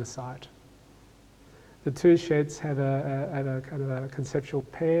structuring the site. The two sheds have a kind of a conceptual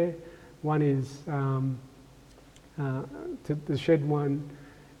pair. One is the shed one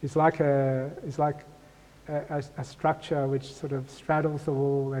is like a structure which sort of straddles the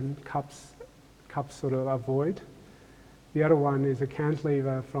wall and cups sort of a void. The other one is a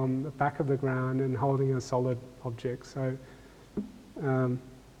cantilever from the back of the ground and holding a solid object. So,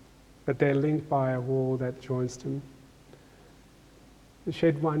 but they're linked by a wall that joins them. The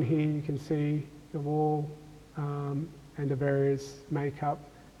shed one here, you can see the wall and the various makeup.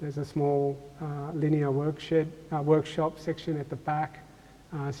 There's a small linear workshop section at the back,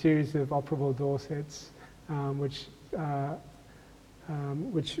 a series of operable door sets, which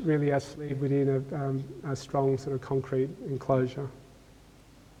which really are sleeved within a strong sort of concrete enclosure.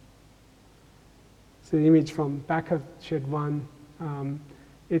 So the image from back of shed 1,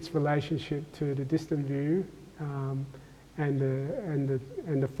 its relationship to the distant view and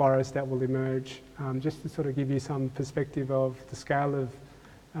the forest that will emerge, just to sort of give you some perspective of the scale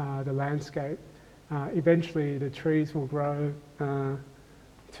of the landscape. Eventually the trees will grow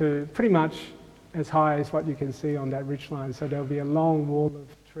to pretty much as high as what you can see on that ridgeline. So there'll be a long wall of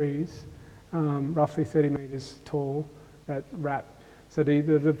trees, roughly 30 metres tall, that wrap. So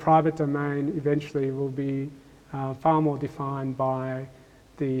the private domain eventually will be far more defined by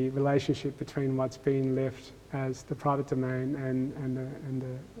the relationship between what's been left as the private domain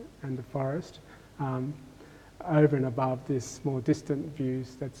and the forest, over and above this more distant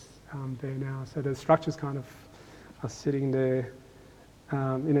views that's there now. So the structures kind of are sitting there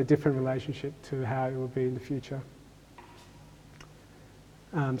in a different relationship to how it will be in the future.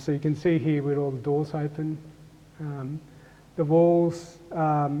 So you can see here with all the doors open. The walls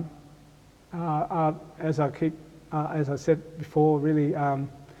are, as I said before, really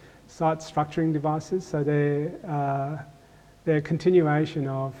site structuring devices. So they're a continuation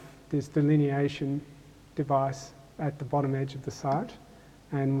of this delineation device at the bottom edge of the site,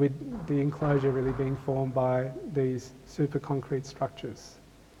 and with the enclosure really being formed by these super concrete structures.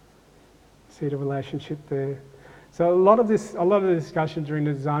 See the relationship there? So a lot of the discussion during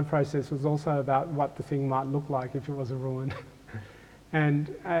the design process was also about what the thing might look like if it was a ruin.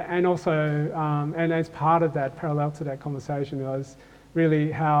 and also, and as part of that, parallel to that conversation, was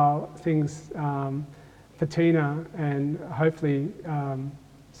really how things patina and hopefully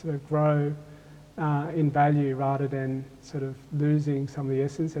sort of grow in value rather than sort of losing some of the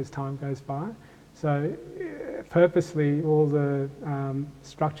essence as time goes by. So purposely all the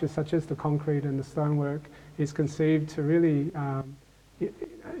structures such as the concrete and the stonework is conceived to really,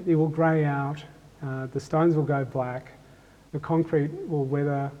 it will grey out, the stones will go black, the concrete will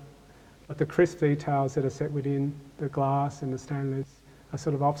weather, but the crisp details that are set within the glass and the stainless are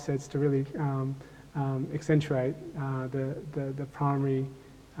sort of offsets to really accentuate the primary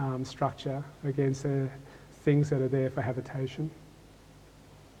structure against the things that are there for habitation.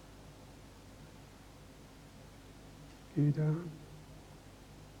 You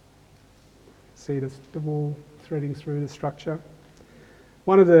see the wall threading through the structure.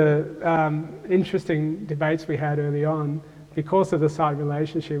 One of the interesting debates we had early on, because of the site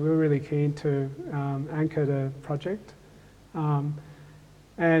relationship, we were really keen to anchor the project.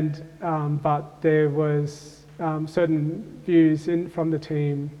 But there was certain views from the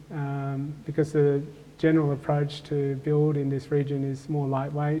team, because the general approach to build in this region is more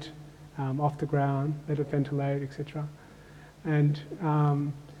lightweight, off the ground, let it ventilate, etc. And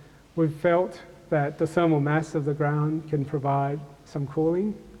we've felt that the thermal mass of the ground can provide some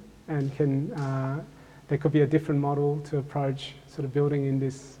cooling, and there could be a different model to approach sort of building in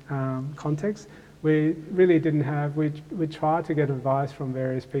this context. We really didn't have, we tried to get advice from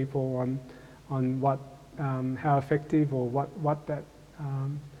various people on what, how effective or what that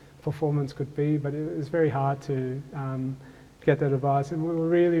performance could be, but it was very hard to get that advice. And we were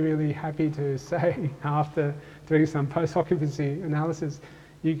really, really happy to say, after doing some post-occupancy analysis,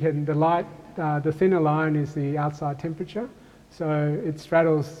 the thinner line is the outside temperature. So it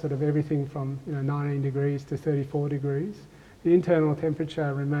straddles sort of everything from 19 degrees to 34 degrees. The internal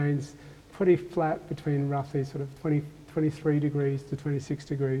temperature remains pretty flat between roughly sort of 23 degrees to 26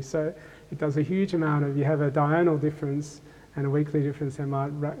 degrees. So it does a huge amount of, you have a diurnal difference and a weekly difference that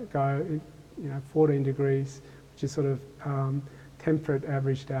might go 14 degrees, which is sort of temperate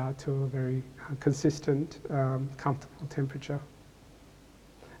averaged out to a very consistent, comfortable temperature.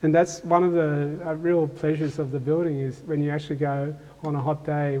 And that's one of the real pleasures of the building, is when you actually go on a hot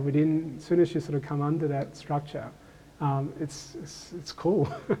day, as soon as you sort of come under that structure, it's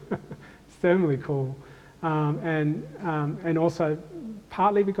cool. It's thermally cool. And also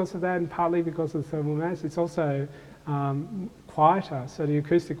partly because of that and partly because of the thermal mass, it's also quieter. So the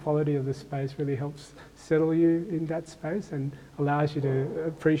acoustic quality of the space really helps settle you in that space and allows you to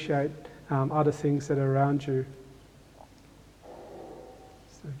appreciate other things that are around you.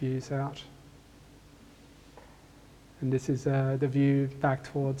 The views out, and this is the view back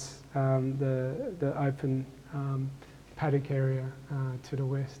towards the open paddock area to the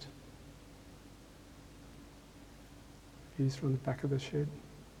west. Views from the back of the shed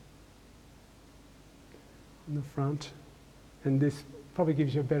on the front, and this probably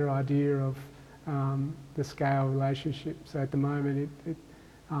gives you a better idea of the scale relationship. So at the moment, it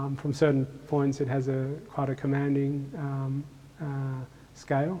from certain points it has quite a commanding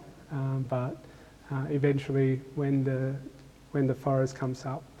scale, but eventually when the when the forest comes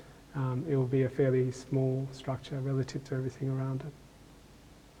up, it will be a fairly small structure relative to everything around it.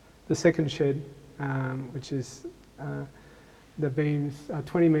 The second shed, which is the beams are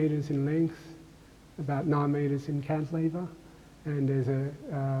 20 metres in length, about 9 metres in cantilever, and there's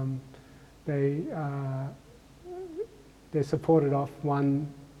they're supported off one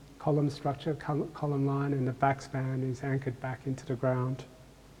column structure, column line, and the back span is anchored back into the ground.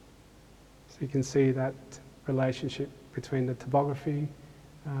 So you can see that relationship between the topography,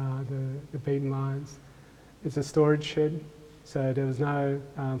 the beam lines. It's a storage shed, so there was no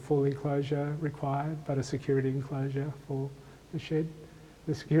full enclosure required, but a security enclosure for the shed.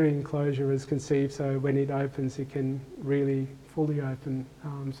 The security enclosure is conceived so when it opens, it can really fully open.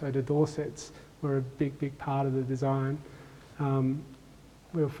 So the door sets were a big part of the design.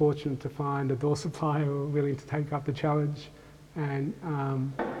 We were fortunate to find a door supplier who were willing to take up the challenge, and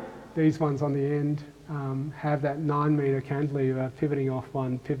these ones on the end have that 9 metre cantilever pivoting off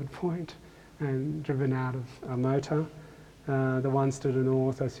one pivot point and driven out of a motor. The ones to the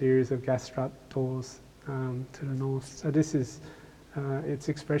north are a series of gas strut doors to the north. So this is its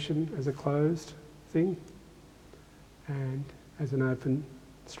expression as a closed thing and as an open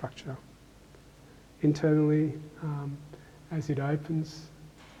structure. Internally, as it opens,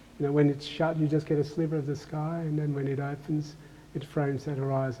 you know, when it's shut, you just get a sliver of the sky, and then when it opens, it frames that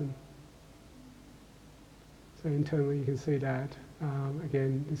horizon. So internally, you can see that.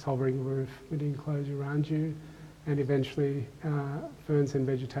 Again, this hovering roof with the enclosure around you, and eventually ferns and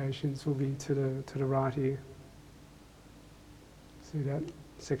vegetations will be to the right here. See that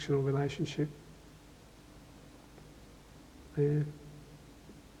sectional relationship there,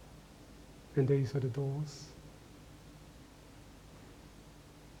 and these are the doors.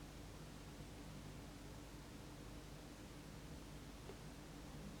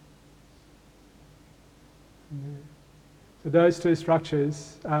 So those two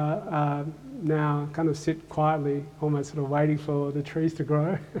structures now kind of sit quietly, almost sort of waiting for the trees to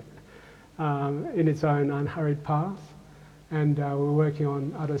grow in its own unhurried path. And we're working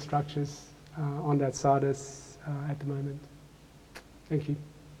on other structures on that site at the moment. Thank you.